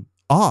plain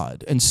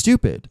odd and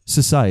stupid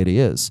society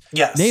is.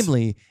 Yes.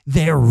 Namely,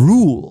 their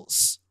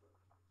rules.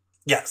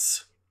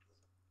 Yes.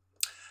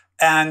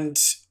 And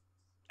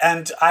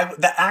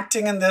the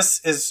acting in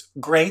this is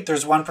great.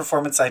 There's one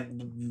performance I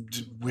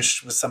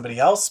wish was somebody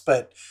else,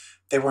 but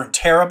they weren't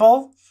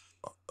terrible.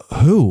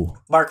 Who?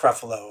 Mark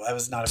Ruffalo. I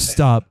was not a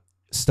fan.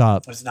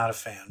 Stop. I was not a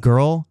fan.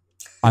 Girl,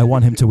 I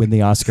want him to win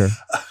the Oscar.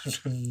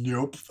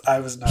 Nope.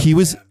 I was not a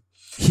fan.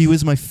 He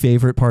was my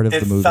favorite part of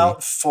the movie. It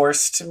felt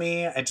forced to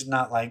me. I did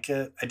not like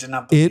it. I did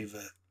not believe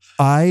it.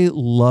 I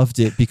loved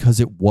it because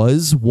it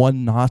was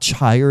one notch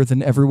higher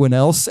than everyone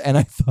else, and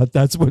I thought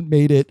that's what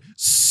made it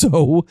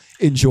so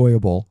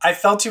enjoyable. I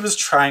felt he was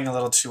trying a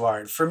little too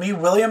hard. For me,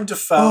 William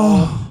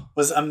Dafoe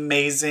was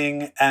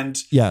amazing, and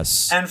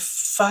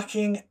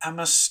fucking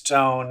Emma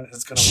Stone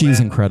is going to win.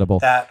 She's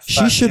incredible.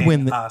 She should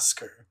win the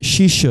Oscar.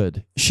 She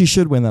should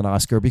win that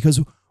Oscar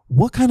because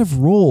what kind of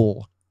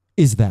role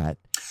is that?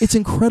 It's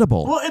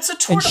incredible. Well, it's a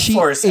tour de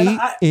force. And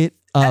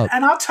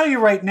I'll tell you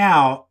right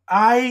now,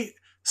 I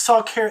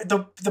saw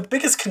the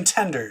biggest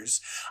contenders.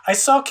 I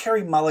saw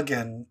Carey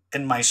Mulligan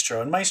in Maestro,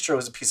 and Maestro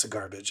is a piece of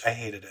garbage. I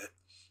hated it.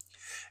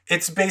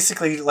 It's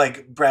basically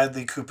like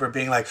Bradley Cooper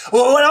being like,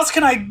 "Well, what else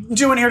can I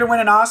do in here to win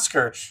an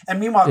Oscar?" And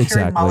meanwhile,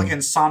 Carey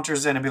Mulligan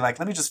saunters in and be like,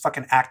 "Let me just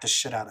fucking act the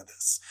shit out of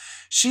this."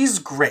 She's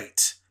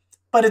great,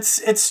 but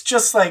it's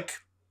just like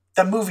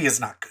the movie is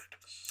not good.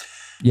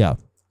 Yeah.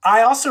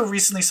 I also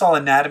recently saw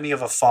Anatomy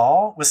of a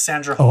Fall with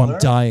Sandra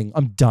Hüller.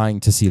 I'm dying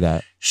to see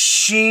that.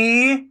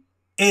 She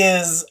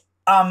is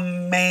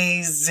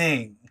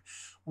amazing.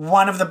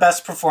 One of the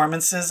best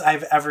performances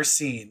I've ever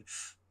seen.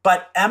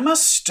 But Emma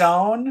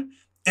Stone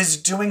is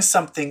doing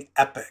something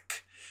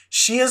epic.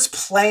 She is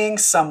playing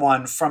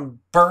someone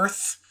from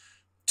birth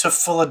to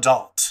full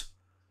adult.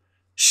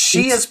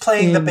 She is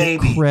playing the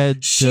baby.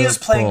 She is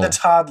playing the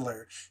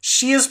toddler.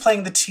 She is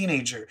playing the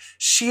teenager.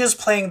 She is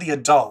playing the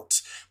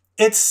adult.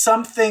 It's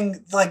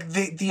something like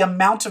the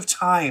amount of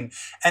time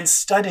and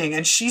studying.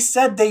 And she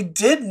said they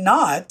did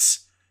not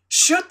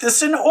shoot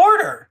this in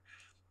order.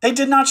 They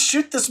did not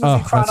shoot this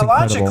movie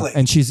chronologically.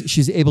 And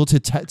she's able to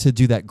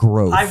do that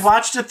growth. I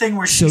watched a thing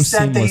where she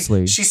said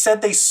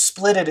they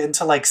split it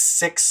into like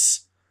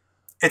 6.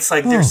 It's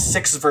like there's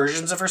 6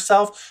 versions of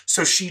herself.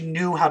 So she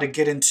knew how to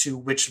get into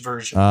which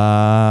version.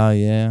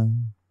 Yeah.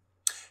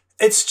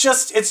 It's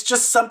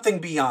just something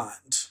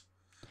beyond.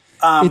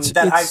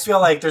 I feel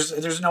like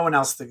there's no one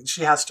else that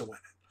she has to win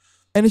it.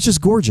 And it's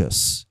just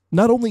gorgeous.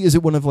 Not only is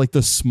it one of like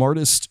the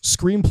smartest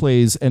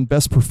screenplays and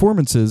best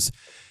performances,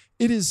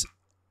 it is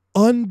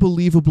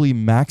unbelievably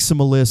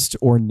maximalist,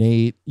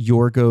 ornate,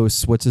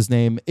 Yorgos, what's his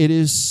name? It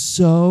is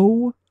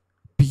so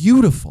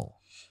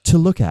beautiful to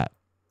look at.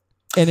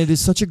 And it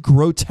is such a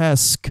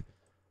grotesque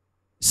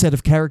set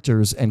of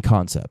characters and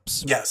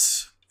concepts.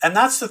 Yes. And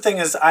that's the thing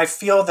is I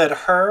feel that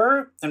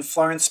her and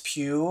Florence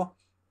Pugh,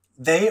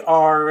 they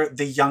are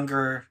the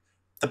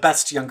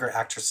best younger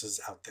actresses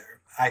out there,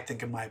 I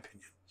think, in my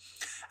opinion.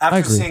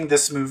 After seeing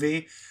this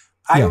movie,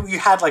 You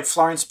had like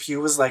Florence Pugh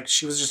was like,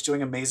 she was just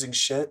doing amazing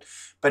shit.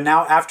 But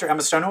now after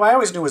Emma Stone, who I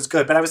always knew was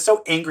good, but I was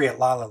so angry at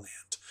La La Land.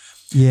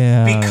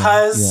 Yeah.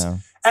 Because,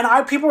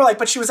 and people were like,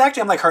 but she was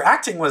acting. I'm like, her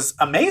acting was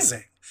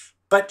amazing,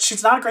 but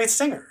she's not a great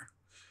singer.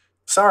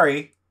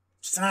 Sorry.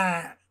 She's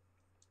not.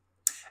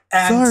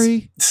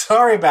 And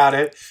sorry about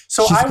it.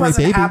 So I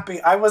wasn't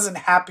happy. I wasn't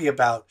happy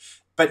about,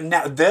 but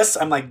now this,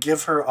 I'm like,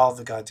 give her all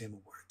the goddamn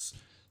awards.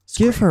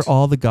 Give her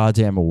all the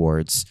goddamn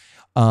awards.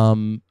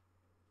 The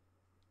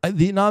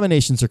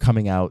nominations are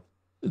coming out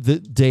the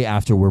day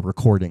after we're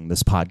recording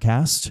this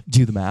podcast.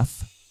 Do the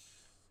math.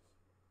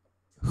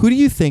 Who do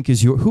you think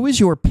who is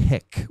your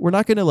pick? We're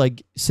not going to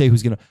like say who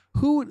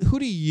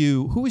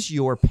is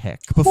your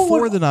pick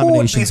before the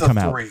nominations come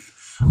out?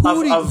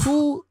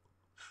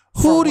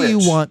 Who do you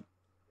want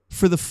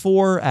for the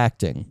 4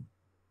 acting?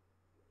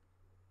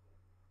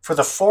 For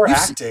the 4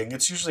 acting,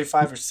 it's usually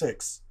 5 or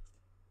 6.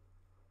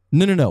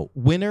 No.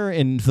 Winner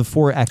in the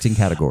 4 acting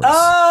categories.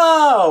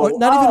 Oh, or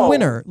not even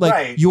winner.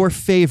 Like your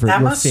favorite.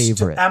 Emma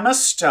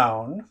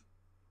Stone.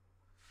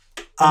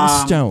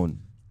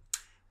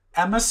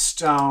 Emma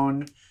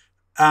Stone.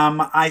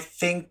 I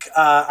think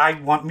I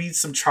want me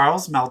some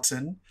Charles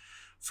Melton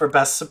for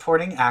Best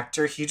Supporting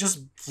Actor. He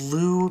just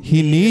blew me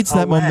He needs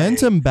away. that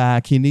momentum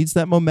back.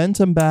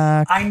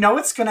 I know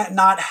it's going to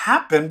not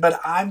happen, but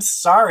I'm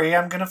sorry.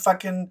 I'm going to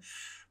fucking...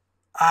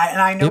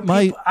 I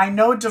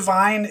know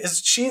Divine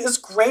she is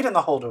great in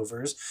The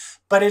Holdovers,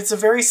 but it's a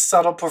very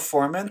subtle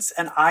performance,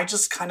 and I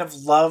just kind of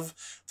love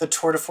the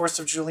tour de force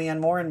of Julianne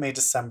Moore in May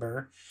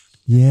December.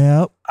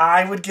 Yep.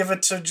 I would give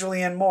it to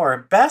Julianne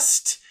Moore.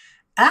 Best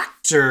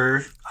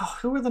Actor. Oh,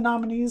 who are the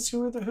nominees?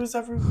 Who's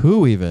everyone?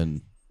 Who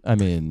even? I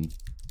mean.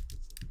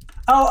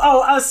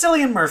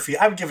 Cillian Murphy.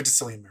 I would give it to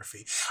Cillian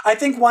Murphy. I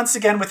think once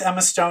again with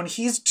Emma Stone,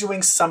 he's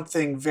doing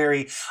something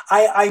very...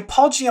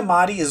 Paul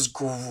Giamatti is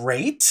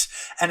great,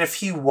 and if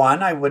he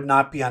won, I would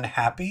not be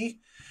unhappy.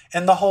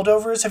 In The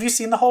Holdovers, have you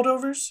seen The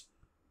Holdovers?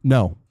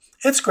 No.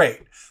 It's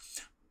great.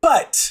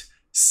 But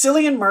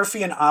Cillian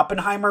Murphy in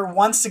Oppenheimer,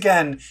 once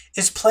again,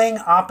 is playing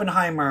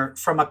Oppenheimer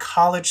from a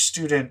college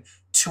student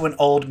to an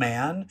old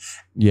man.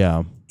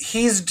 Yeah.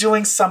 He's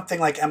doing something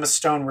like Emma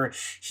Stone where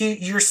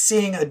you're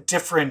seeing a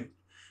different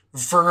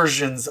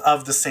versions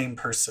of the same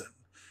person,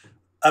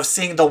 of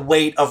seeing the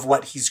weight of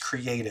what he's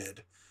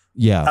created,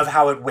 of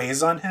how it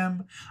weighs on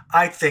him.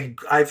 I think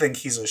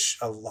he's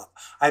a lot.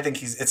 I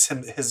think it's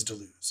his to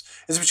lose.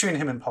 It's between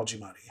him and Paul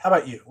Giamatti. How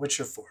about you? What's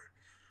your 4?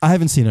 I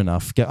haven't seen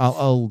enough.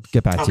 I'll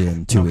get back to you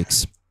in 2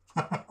 weeks.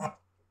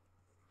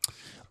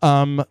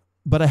 But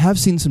I have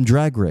seen some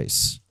Drag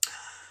Race.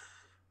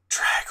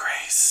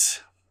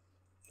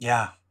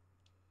 Yeah.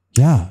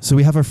 So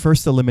we have our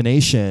first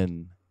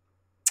elimination.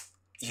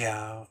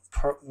 Yeah.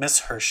 Miss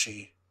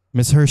Hershey.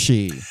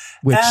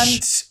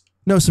 Which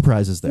no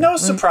surprises there. No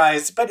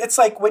surprise, but it's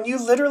like when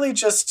you literally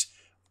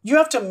you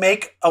have to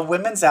make a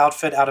women's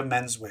outfit out of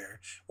menswear.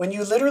 When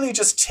you literally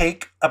just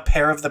take a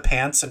pair of the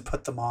pants and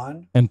put them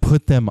on.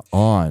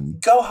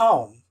 Go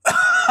home.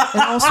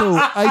 And also,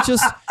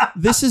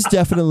 this is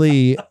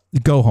definitely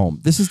go home.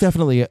 This is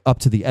definitely up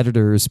to the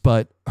editors,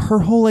 but her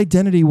whole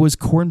identity was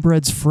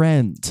Cornbread's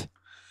friend.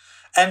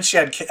 And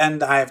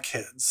and I have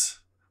kids.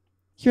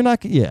 You're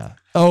not, yeah.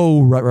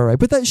 Oh, right.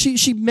 But that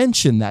she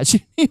mentioned that.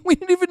 We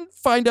didn't even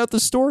find out the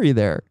story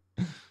there.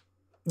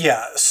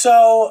 Yeah.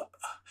 So,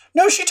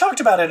 no, she talked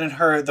about it in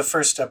the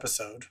first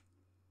episode.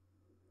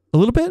 A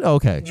little bit?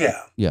 Okay.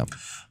 Yeah.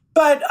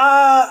 But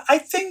I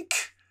think,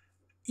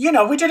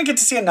 we didn't get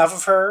to see enough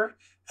of her,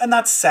 and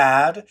that's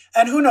sad.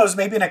 And who knows,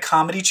 maybe in a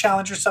comedy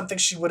challenge or something,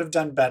 she would have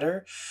done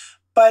better.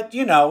 But,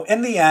 in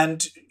the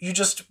end, you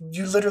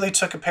literally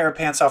took a pair of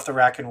pants off the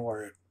rack and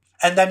wore it.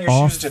 And then your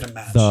shoes didn't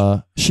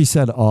match. She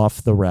said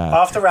off the rack.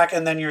 Off the rack,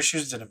 and then your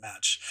shoes didn't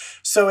match.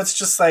 So it's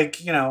just like,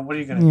 what are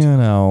you going to do?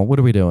 What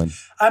are we doing?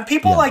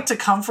 People like to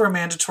come for a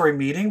mandatory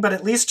meeting, but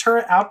at least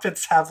her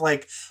outfits have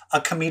like a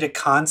comedic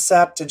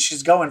concept, and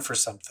she's going for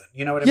something.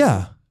 You know what I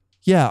mean?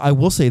 Yeah, I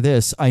will say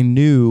this. I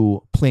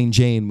knew Plain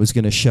Jane was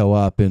going to show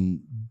up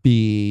and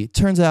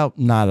turns out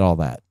not all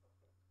that.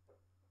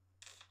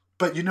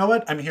 But you know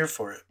what? I'm here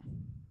for it.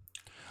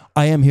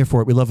 I am here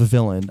for it. We love a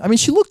villain. I mean,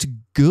 she looked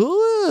good.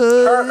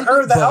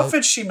 The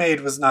outfit she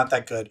made was not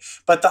that good.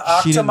 But the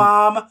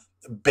Octomom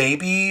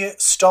baby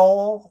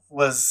stole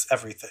was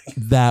everything.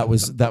 That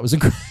was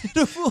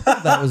incredible.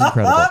 That was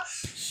incredible.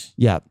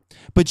 Yeah.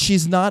 But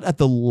she's not at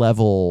the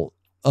level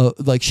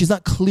she's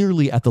not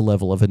clearly at the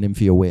level of a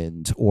Nymphia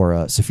Wind or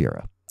a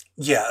Saphira.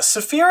 Yeah,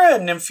 Saphira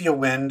and Nymphia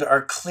Wind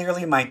are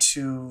clearly my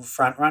 2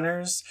 front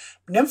runners.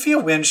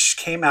 Nymphia Wind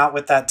came out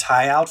with that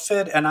tie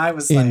outfit, and I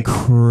was like,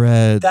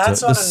 incredible.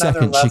 That's on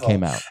another level. She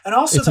came out. And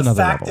also the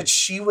fact that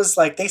she was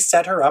like, they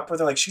set her up where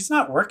they're like, she's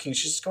not working.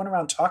 She's just going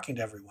around talking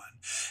to everyone.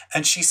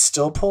 And she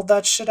still pulled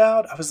that shit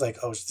out. I was like,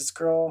 oh, this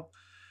girl,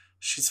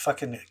 she's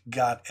fucking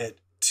got it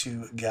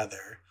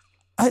together.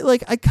 I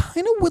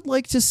kind of would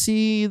like to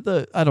see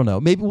I don't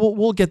know, maybe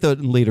we'll get the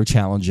later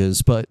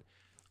challenges, but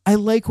I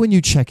like when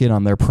you check in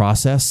on their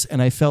process,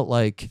 and I felt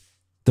like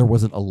there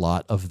wasn't a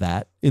lot of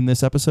that in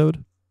this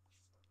episode.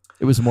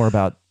 It was more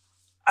about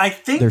I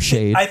think their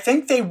shade. I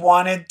think they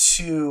wanted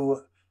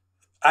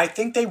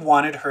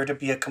her to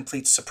be a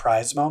complete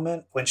surprise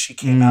moment when she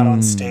came out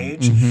on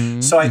stage.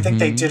 So I think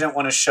they didn't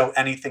want to show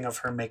anything of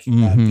her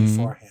making that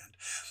beforehand.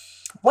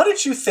 What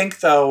did you think,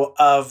 though,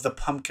 of the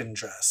pumpkin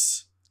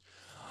dress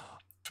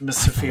from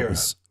Miss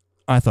Saphira?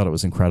 I thought it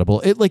was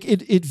incredible. I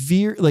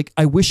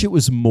wish it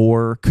was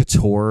more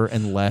couture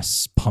and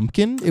less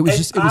pumpkin. It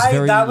was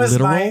very that was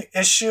literal. my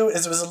issue,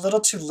 is it was a little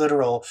too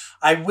literal.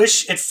 I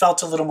wish it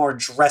felt a little more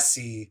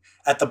dressy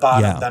at the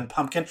bottom than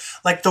pumpkin.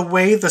 Like the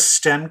way the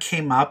stem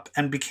came up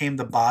and became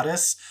the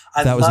bodice.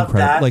 I love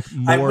that. Like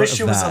I wish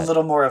it was a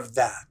little more of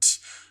that.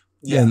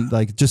 Yeah. And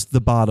like just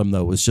the bottom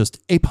though was just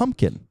a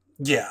pumpkin.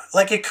 Yeah.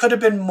 Like it could have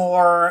been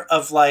more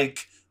of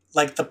like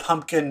the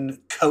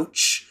pumpkin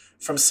coach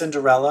from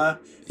Cinderella.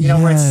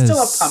 Where it's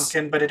still a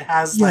pumpkin, but it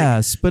has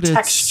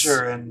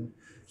texture and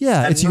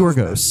it's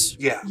movement. Yorgos.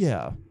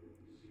 Yeah.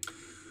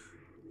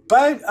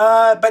 But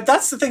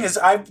that's the thing is,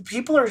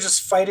 people are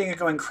just fighting and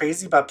going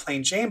crazy about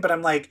Plain Jane, but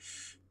I'm like,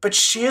 but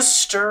she is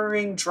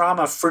stirring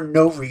drama for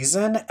no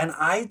reason, and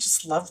I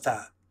just love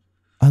that.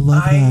 I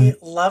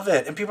love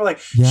it. And people are like,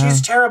 she's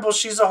terrible,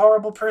 she's a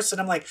horrible person.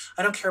 I'm like,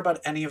 I don't care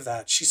about any of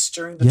that. She's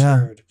stirring the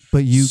turd.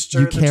 But you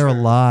care a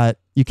lot.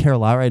 You care a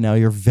lot right now.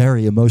 You're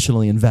very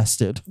emotionally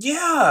invested.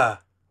 Yeah.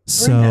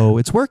 So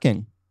it's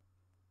working.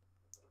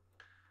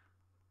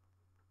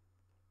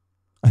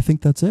 I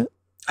think that's it.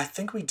 I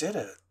think we did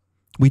it.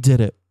 We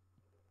did it.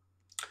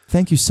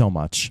 Thank you so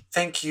much.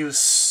 Thank you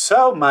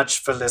so much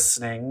for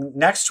listening.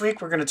 Next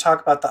week, we're going to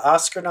talk about the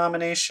Oscar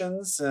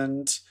nominations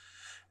and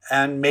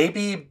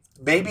maybe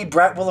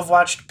Brett will have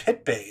watched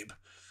Pit Babe.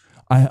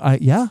 I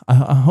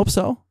hope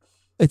so.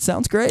 It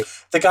sounds great.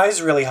 The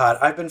guy's really hot.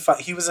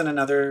 He was in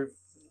another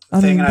I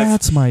mean,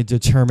 that's my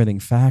determining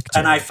factor.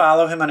 And I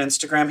follow him on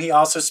Instagram. He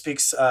also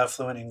speaks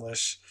fluent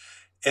English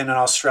in an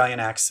Australian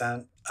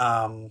accent.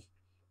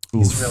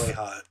 He's really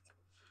hot.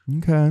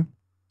 Okay.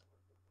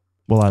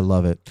 Well, I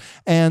love it.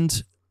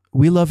 And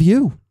we love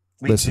you,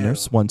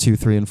 listeners. 1, 2,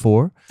 3, and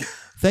 4.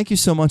 Thank you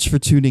so much for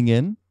tuning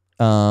in.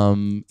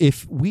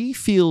 If we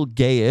feel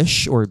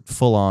gayish or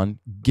full on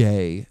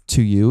gay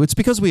to you, it's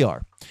because we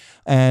are.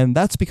 And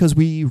that's because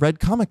we read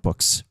comic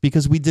books,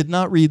 because we did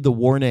not read the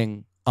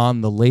warning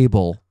on the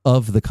label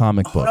of the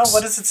comic books. No,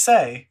 what does it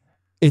say?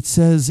 It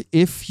says,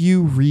 if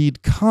you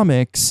read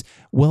comics,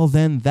 well,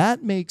 then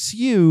that makes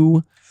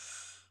you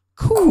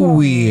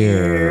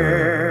queer.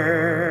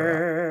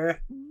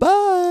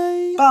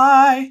 Bye.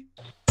 Bye.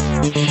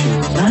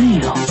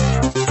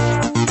 Bye.